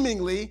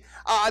 seemingly,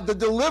 the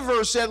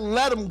deliverer said,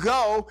 let him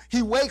go.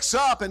 He wakes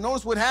up, and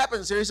notice what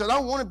happens here. He said, I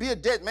don't want to be a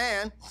dead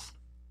man.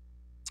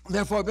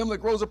 Therefore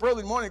Abimelech rose up early in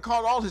the morning and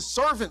called all his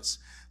servants,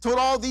 told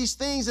all these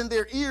things in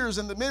their ears,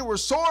 and the men were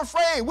so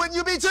afraid. Wouldn't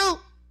you be too? Amen.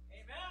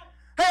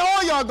 Hey,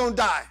 all y'all gonna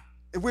die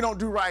if we don't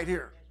do right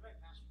here. That's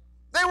right, Pastor.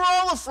 They were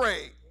all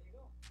afraid. There you go.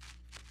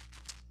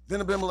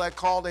 Then Abimelech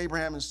called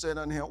Abraham and said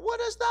unto him, what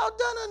hast thou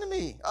done unto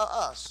me,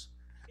 us?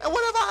 And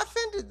what have I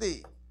offended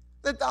thee,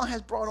 that thou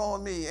hast brought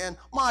on me and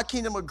my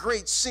kingdom a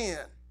great sin?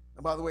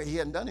 And by the way, he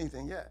hadn't done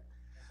anything yet.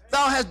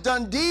 Thou hast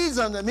done deeds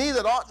unto me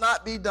that ought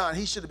not be done.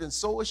 He should have been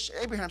so ashamed.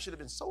 Abraham should have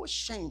been so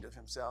ashamed of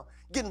himself,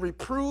 getting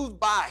reproved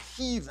by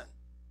a heathen.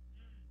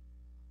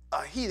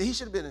 A heathen. He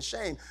should have been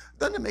ashamed.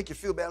 Doesn't it make you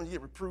feel bad when you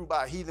get reproved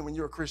by a heathen when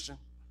you're a Christian?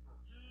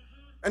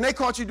 And they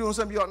caught you doing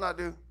something you ought not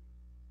do.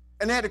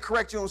 And they had to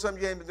correct you on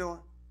something you ain't been doing.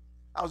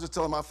 I was just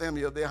telling my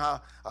family the other day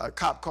how a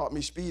cop caught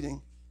me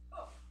speeding.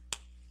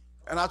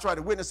 And I tried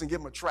to witness and give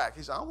him a track.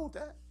 He said, I don't want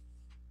that.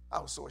 I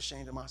was so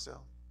ashamed of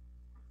myself.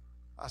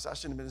 I said, I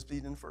shouldn't have been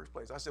speeding in the first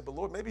place. I said, but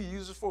Lord, maybe you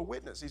use this for a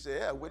witness. He said,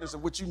 yeah, a witness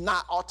of what you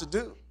not ought to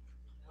do.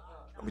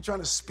 I'll be trying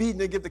to speed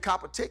and then give the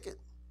cop a ticket.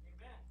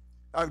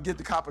 I would give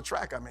the cop a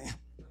track, I mean.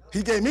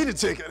 He gave me the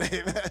ticket,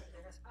 amen.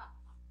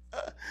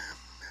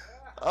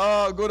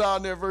 Go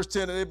down there, verse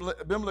 10. And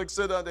Abimelech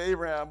said unto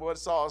Abraham, what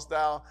sawest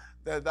thou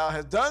that thou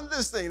hast done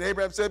this thing? And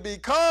Abraham said,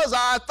 because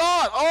I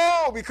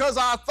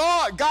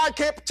thought God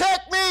can't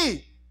protect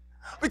me.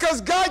 Because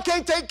God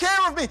can't take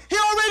care of me. He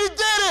already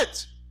did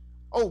it.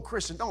 Oh,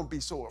 Christian, don't be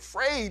so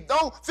afraid.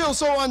 Don't feel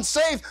so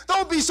unsafe.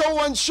 Don't be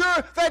so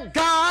unsure that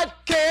God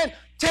can't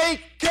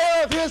take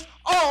care of his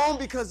own,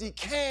 because he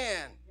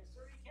can. Yes,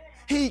 sir,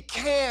 he can. He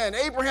can.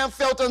 Abraham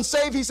felt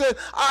unsafe. He said,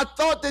 I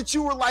thought that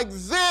you were like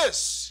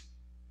this.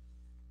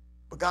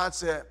 But God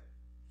said,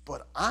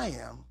 but I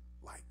am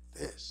like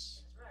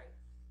this. That's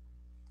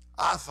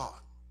right. I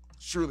thought,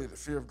 surely the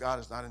fear of God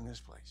is not in this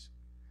place.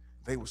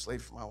 They were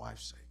slaves for my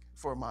wife's sake,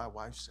 for my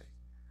wife's sake.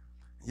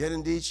 Yet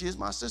indeed she is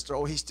my sister.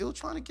 Oh, he's still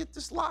trying to get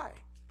this lie.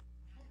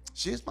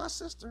 She is my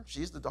sister.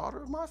 She's the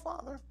daughter of my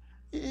father.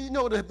 You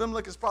know what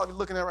Abimelech is probably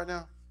looking at right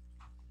now?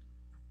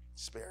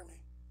 Spare me.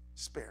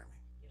 Spare me.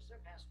 Yes, sir,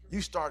 Pastor.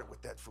 You started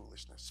with that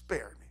foolishness.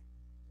 Spare me.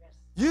 Yes.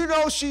 You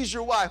know she's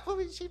your wife. Well,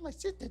 she's my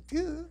sister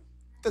too.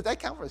 Does that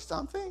count for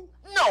something?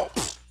 No.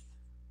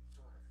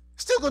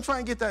 Still going to try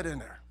and get that in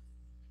there.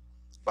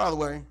 By the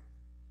way,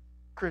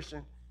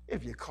 Christian,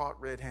 if you're caught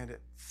red-handed,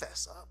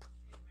 fess up.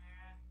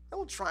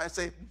 Don't try and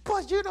say,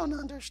 but you don't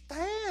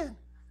understand.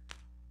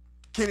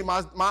 Kenny,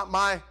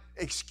 my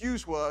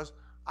excuse was,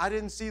 I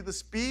didn't see the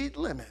speed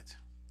limit.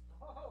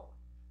 Oh.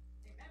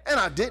 And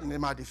I didn't, in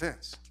my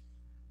defense.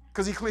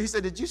 Because he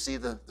said, did you see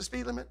the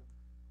speed limit?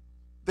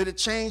 Did it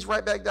change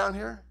right back down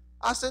here?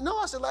 I said, no.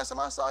 I said, last time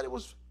I saw it, it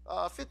was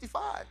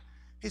 55.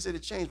 He said,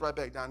 it changed right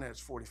back down there.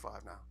 It's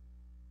 45 now.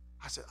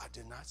 I said, I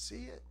did not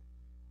see it.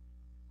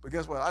 But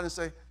guess what? I didn't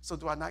say, so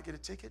do I not get a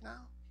ticket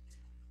now?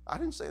 I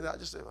didn't say that. I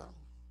just said, well,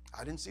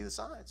 I didn't see the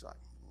sign, so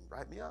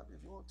write me up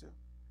if you want to.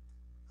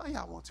 Oh,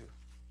 yeah, I want to.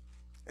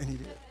 And he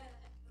did.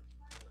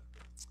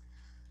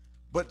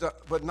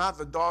 But not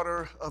the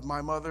daughter of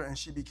my mother, and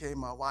she became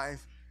my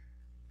wife.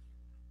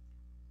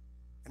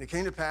 And it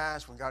came to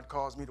pass, when God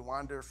caused me to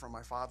wander from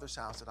my father's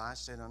house, that I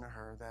said unto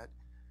her, that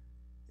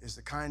is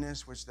the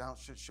kindness which thou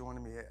shouldst show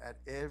unto me at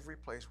every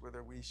place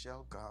whither we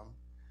shall come.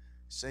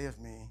 Say of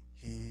me,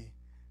 he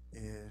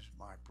is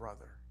my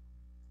brother.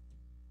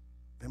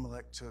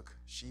 Abimelech took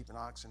sheep and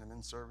oxen and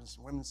men servants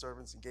and women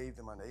servants and gave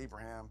them unto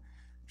Abraham,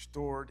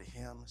 restored to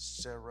him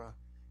Sarah,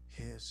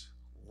 his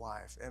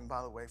wife. And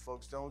by the way,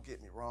 folks, don't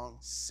get me wrong,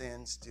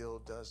 sin still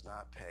does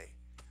not pay.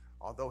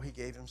 Although he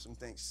gave him some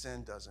things,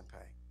 sin doesn't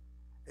pay.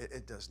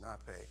 It does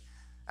not pay.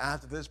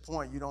 After this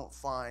point, you don't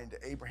find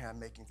Abraham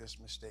making this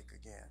mistake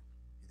again.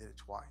 He did it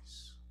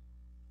twice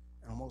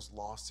and almost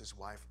lost his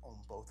wife on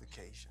both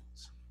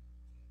occasions.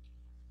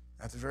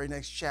 At the very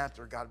next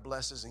chapter, God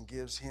blesses and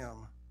gives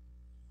him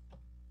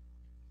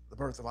the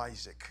birth of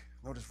Isaac.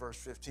 Notice verse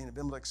 15.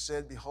 Abimelech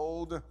said,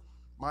 behold,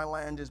 my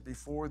land is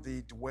before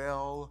thee,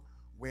 dwell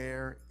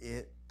where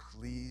it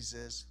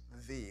pleases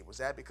thee. Was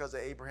that because of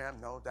Abraham?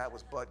 No, that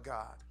was but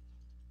God.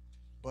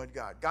 But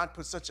God. God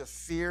put such a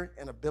fear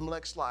in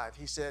Abimelech's life.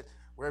 He said,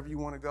 wherever you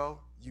want to go,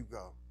 you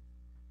go.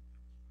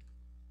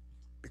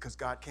 because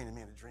God came to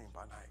me in a dream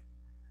by night.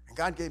 And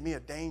God gave me a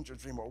danger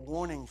dream or a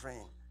warning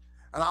dream.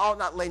 And I ought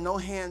not lay no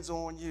hands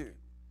on you.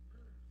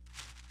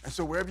 And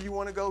so wherever you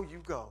want to go,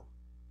 you go.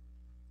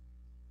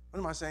 What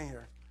am I saying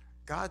here?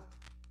 God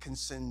can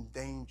send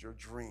danger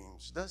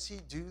dreams. Does he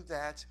do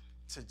that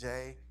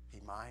today? He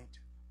might.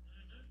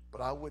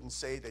 But I wouldn't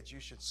say that you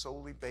should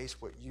solely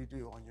base what you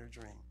do on your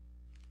dream.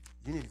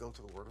 You need to go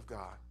to the Word of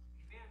God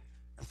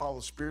and follow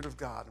the Spirit of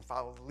God and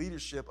follow the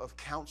leadership of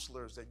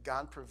counselors that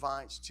God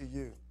provides to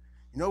you.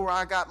 You know where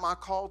I got my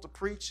call to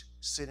preach?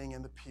 Sitting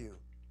in the pew.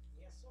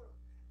 Yes, sir.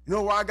 You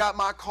know where I got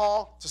my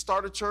call to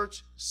start a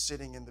church?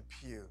 Sitting in the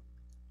pew.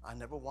 I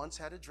never once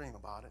had a dream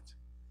about it.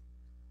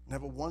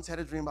 Never once had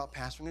a dream about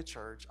pastoring a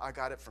church. I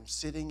got it from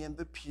sitting in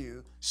the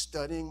pew,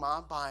 studying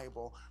my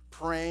Bible,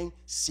 praying,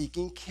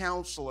 seeking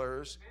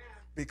counselors,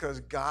 because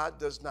God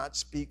does not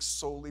speak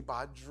solely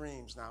by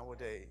dreams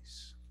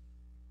nowadays.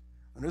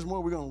 And there's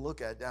more we're going to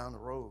look at down the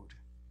road.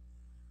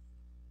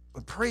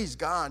 But praise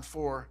God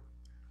for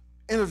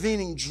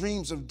intervening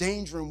dreams of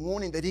danger and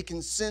warning that he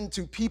can send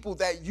to people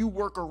that you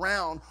work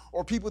around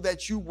or people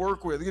that you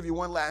work with. I'll give you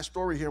one last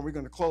story here and we're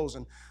going to close.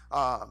 And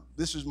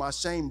this is my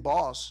same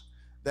boss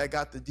that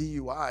got the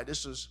DUI.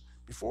 This was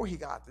before he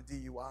got the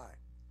DUI.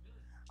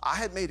 I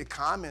had made a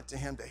comment to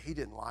him that he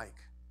didn't like.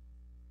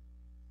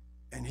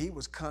 And he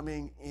was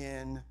coming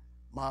in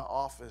my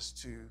office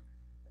to,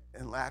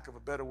 in lack of a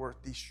better word,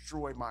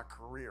 destroy my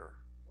career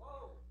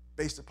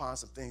based upon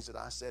some things that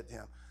I said to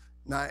him.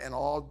 Now, in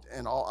all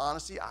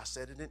honesty, I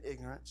said it in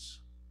ignorance,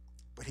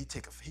 but he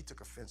took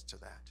offense to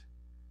that.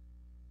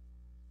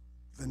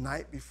 The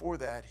night before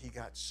that, he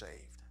got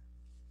saved.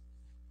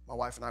 My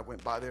wife and I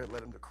went by there and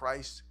led him to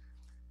Christ.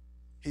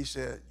 He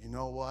said, you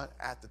know what?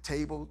 At the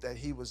table that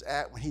he was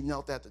at, when he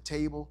knelt at the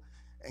table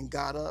and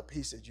got up,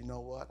 he said, you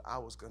know what? I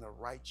was going to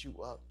write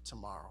you up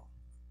tomorrow,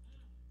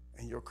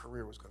 and your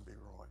career was going to be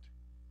ruined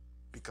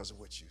because of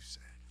what you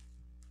said.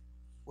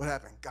 What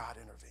happened? God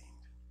intervened.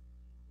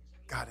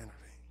 God intervened.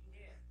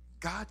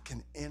 God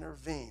can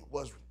intervene.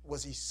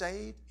 Was he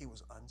saved? He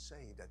was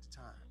unsaved at the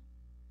time.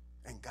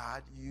 And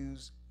God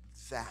used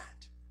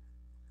that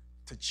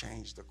to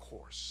change the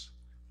course.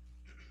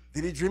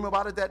 Did he dream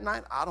about it that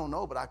night? I don't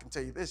know, but I can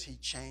tell you this. He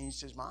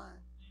changed his mind.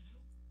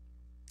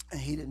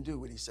 And he didn't do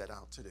what he set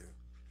out to do.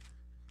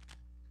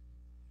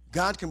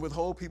 God can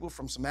withhold people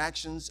from some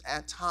actions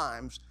at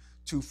times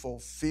to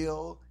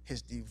fulfill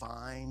his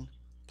divine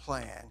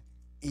plan,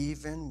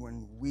 even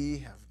when we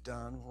have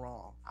done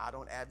wrong. I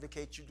don't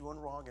advocate you doing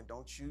wrong, and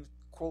don't you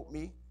quote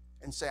me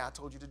and say I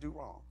told you to do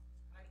wrong.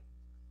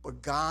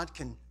 But God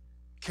can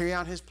carry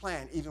out his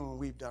plan even when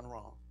we've done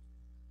wrong,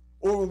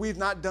 or when we've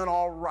not done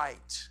all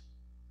right,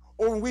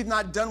 or when we've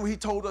not done what he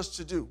told us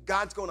to do.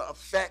 God's going to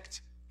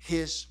affect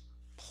his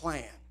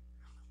plan.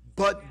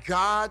 But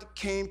God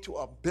came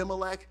to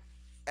Abimelech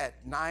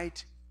at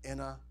night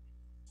in a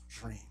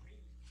dream.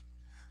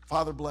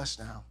 Father, bless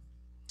now.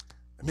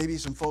 And maybe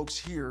some folks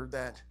here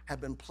that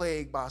have been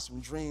plagued by some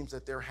dreams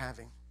that they're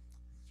having.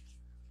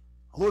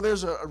 Lord,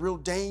 there's a real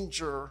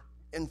danger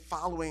in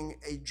following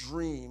a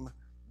dream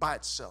by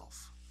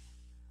itself.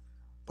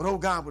 But, oh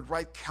God, with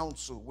right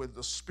counsel, with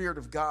the Spirit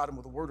of God and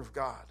with the Word of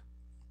God,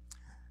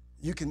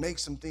 you can make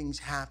some things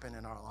happen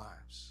in our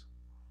lives.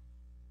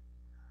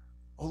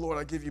 Oh Lord,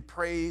 I give you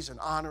praise and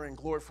honor and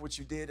glory for what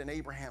you did in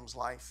Abraham's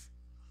life.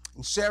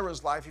 In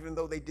Sarah's life, even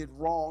though they did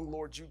wrong,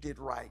 Lord, you did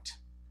right.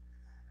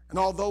 And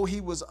although he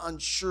was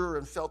unsure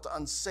and felt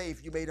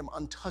unsafe, you made him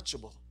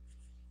untouchable.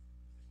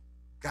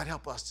 God,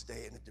 help us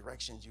today in the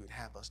directions you would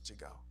have us to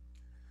go.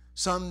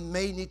 Some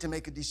may need to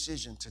make a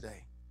decision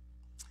today.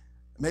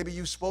 Maybe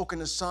you've spoken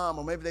to some,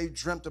 or maybe they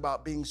dreamt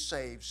about being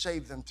saved.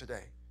 Save them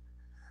today.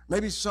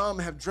 Maybe some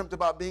have dreamt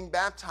about being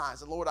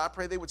baptized. And Lord, I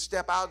pray they would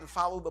step out and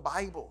follow the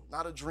Bible,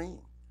 not a dream.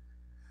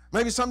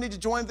 Maybe some need to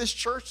join this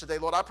church today.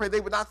 Lord, I pray they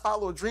would not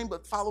follow a dream,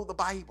 but follow the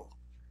Bible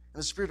and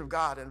the Spirit of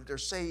God. And if they're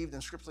saved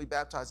and scripturally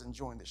baptized, and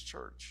join this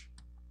church.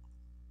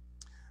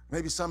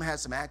 Maybe some had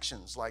some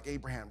actions like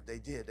Abraham. They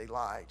did. They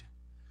lied.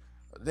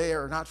 They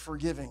are not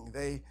forgiving.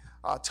 They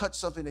touched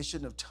something they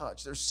shouldn't have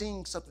touched. They're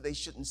seeing something they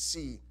shouldn't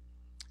see.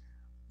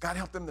 God,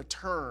 help them to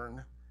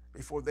turn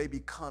before they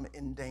become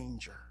in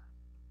danger.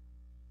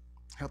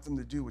 Help them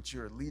to do what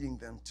you're leading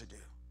them to do.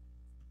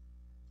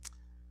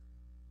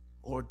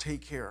 Lord,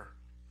 take care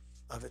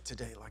of it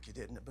today like you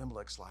did in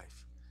Abimelech's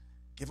life.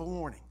 Give a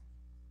warning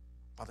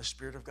by the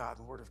Spirit of God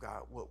and Word of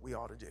God what we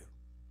ought to do.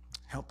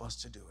 Help us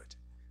to do it.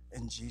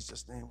 In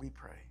Jesus' name we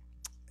pray.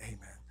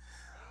 Amen.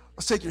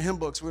 Let's take your hymn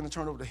books. We're going to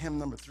turn over to hymn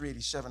number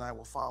 387. I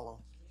will follow.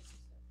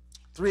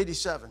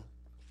 387.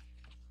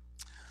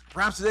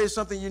 Perhaps today is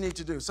something you need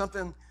to do,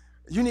 something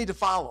you need to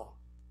follow.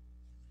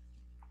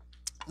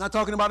 I'm not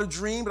talking about a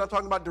dream, but I'm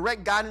talking about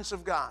direct guidance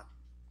of God.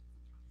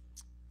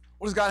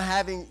 What is God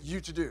having you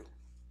to do?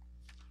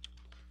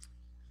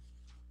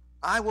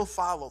 I will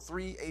follow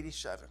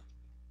 387.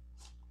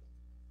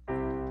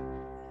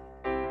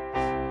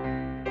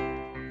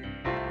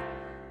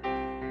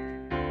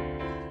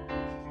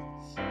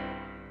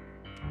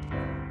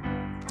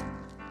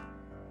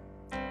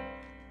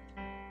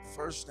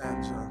 First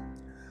stanza.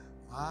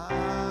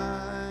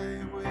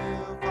 I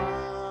will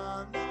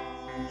follow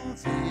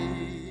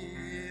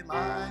thee,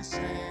 my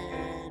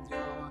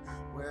Savior,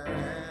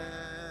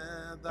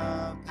 where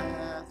the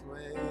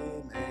pathway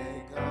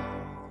may go.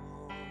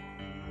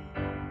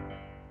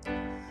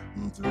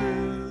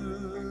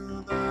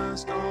 Through the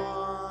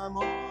storm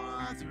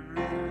or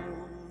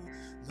through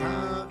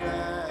the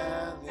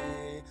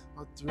valley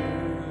or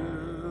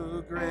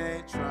through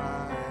great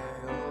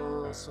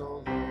trials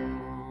so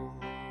low,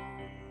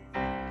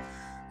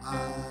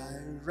 I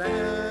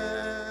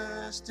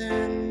rest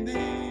in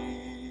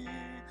thee,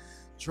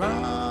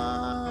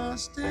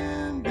 trust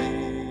in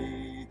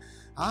thee,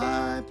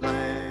 I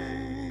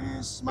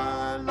place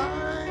my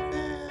life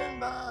in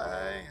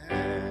thy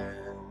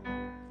hand.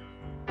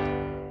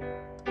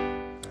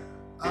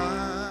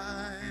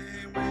 I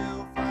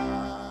will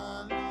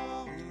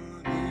follow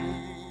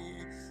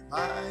thee,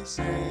 my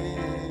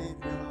Savior,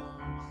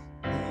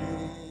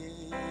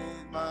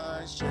 lead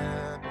my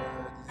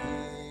shepherd,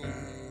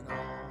 lead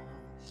on.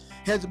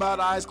 Heads bowed,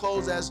 eyes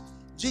closed as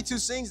G2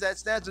 sings that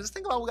stanza. Just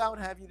think about what God would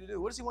have you to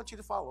do. What does he want you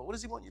to follow? What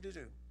does he want you to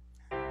do?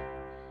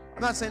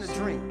 I'm not saying a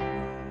dream.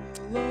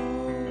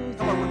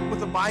 Come on, what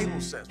the Bible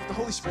says, what the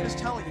Holy Spirit is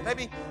telling you.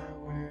 Maybe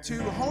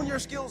to hone your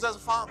skills as a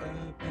father,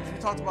 as we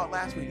talked about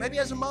last week. Maybe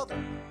as a mother.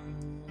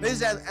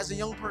 Maybe as a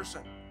young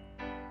person.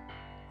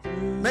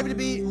 Maybe to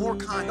be more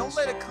kind. Don't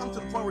let it come to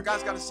the point where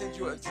God's got to send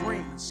you a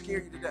dream and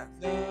scare you to death.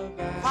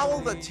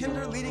 Follow the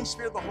tender leading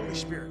spirit of the Holy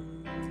Spirit.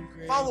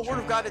 Follow the word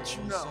of God that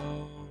you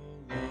know.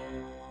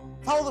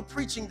 Follow the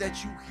preaching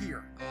that you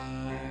hear.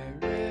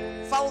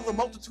 Follow the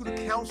multitude of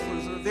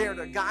counselors that are there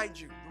to guide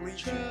you, to lead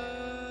you.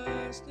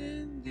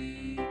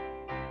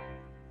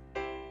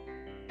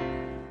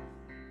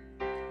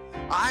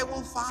 I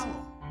will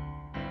follow.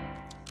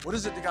 What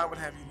is it that God would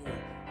have you do?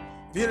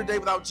 If you're here today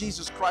without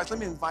Jesus Christ, let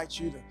me invite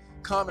you to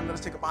come and let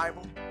us take a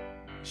Bible,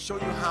 show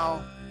you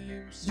how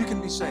you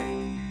can be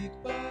saved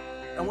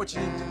and what you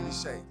need to do to be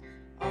saved.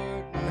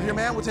 And here,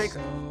 man, we'll take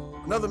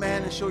another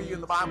man and show you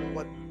in the Bible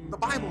what the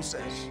Bible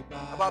says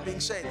about being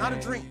saved, not a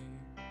dream.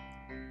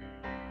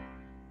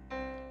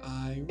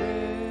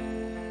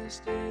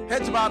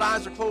 Heads bowed,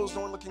 eyes are closed,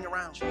 no one looking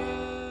around.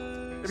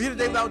 If you're here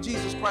today without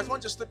Jesus Christ, why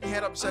don't you slip your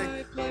hand up and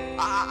say,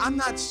 I'm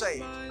not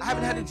saved. I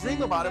haven't had a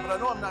dream about it, but I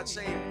know I'm not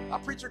saved.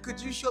 Preacher, could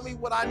you show me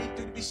what I need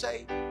to do to be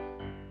saved?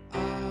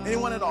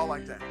 Anyone at all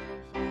like that?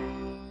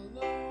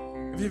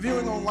 If you're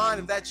viewing online,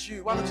 if that's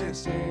you, why don't you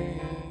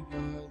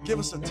give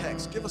us a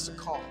text, give us a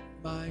call,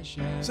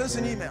 send us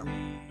an email.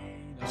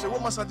 Say,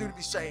 what must I do to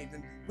be saved?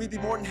 And we'd be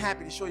more than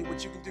happy to show you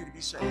what you can do to be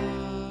saved.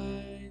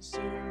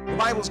 The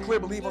Bible is clear,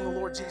 believe on the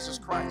Lord Jesus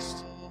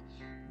Christ,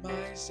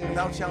 and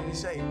thou shalt be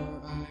saved.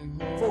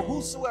 For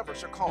whosoever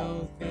shall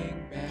call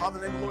upon the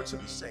name of the Lord shall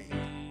be saved.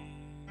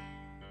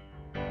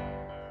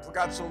 For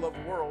God so loved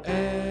the world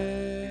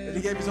that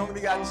he gave his only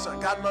begotten Son.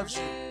 God loves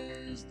you.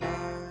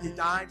 He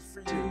died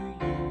for you.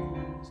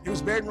 He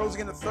was buried and rose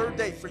again the third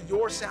day for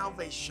your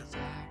salvation.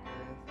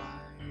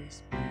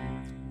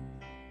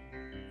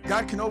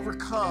 God can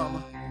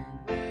overcome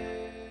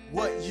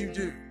what you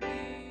do.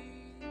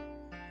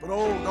 But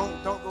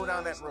don't go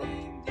down that road.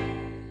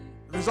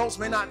 The results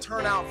may not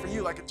turn out for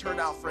you like it turned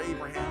out for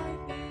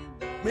Abraham.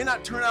 It may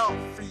not turn out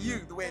for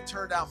you the way it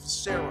turned out for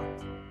Sarah.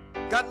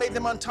 God made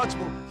them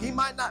untouchable. He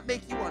might not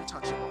make you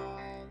untouchable.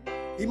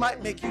 He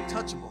might make you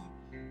touchable.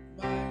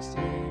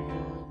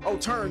 Oh,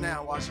 turn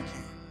now while you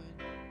can.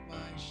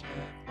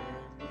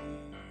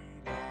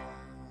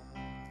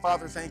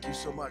 Father, thank you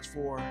so much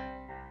for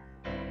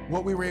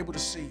what we were able to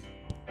see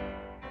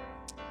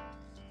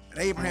in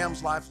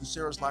Abraham's life and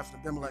Sarah's life and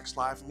Abimelech's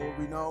life. And Lord,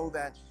 we know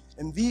that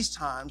in these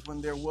times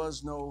when there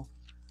was no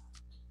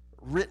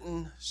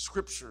written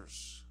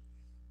scriptures,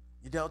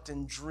 you dealt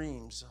in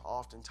dreams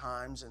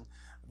oftentimes, and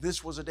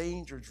this was a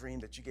danger dream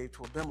that you gave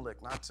to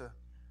Abimelech, not to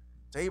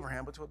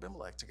Abraham, but to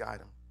Abimelech to guide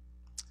him.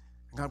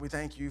 And God, we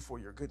thank you for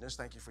your goodness,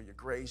 thank you for your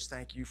grace,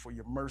 thank you for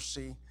your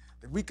mercy,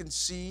 that we can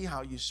see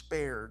how you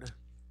spared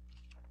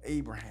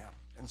Abraham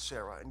and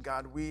Sarah. And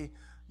God, we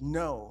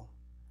know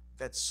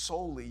that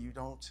solely you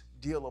don't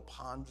deal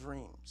upon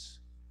dreams.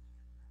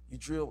 You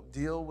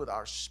deal with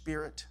our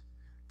spirit,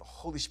 the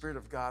Holy Spirit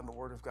of God and the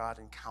Word of God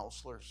and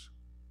counselors.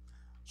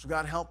 So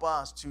God, help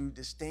us to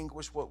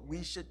distinguish what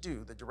we should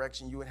do, the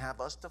direction you would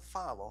have us to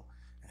follow,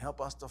 and help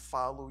us to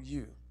follow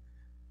you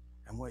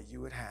and what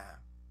you would have.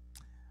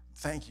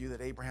 Thank you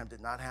that Abraham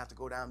did not have to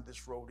go down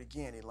this road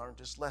again. He learned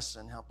this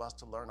lesson. Help us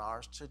to learn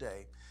ours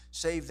today.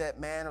 Save that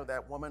man or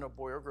that woman or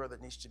boy or girl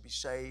that needs to be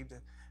saved.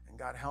 And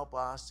God, help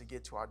us to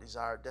get to our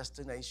desired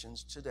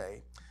destinations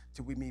today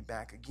till we meet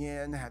back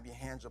again. Have your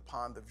hands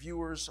upon the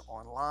viewers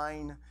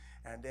online.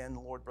 And then,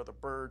 Lord, Brother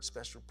Bird,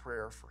 special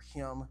prayer for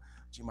him,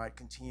 that you might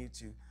continue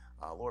to,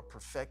 Lord,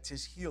 perfect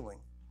his healing,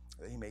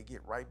 that he may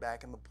get right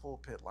back in the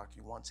pulpit like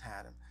you once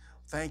had him.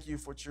 Thank you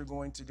for what you're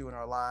going to do in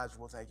our lives.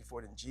 We'll thank you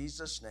for it in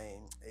Jesus'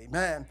 name.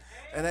 Amen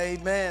and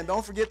amen.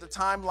 Don't forget the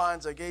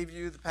timelines I gave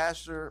you. The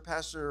Pastor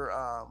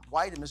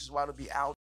White and Mrs. White will be out.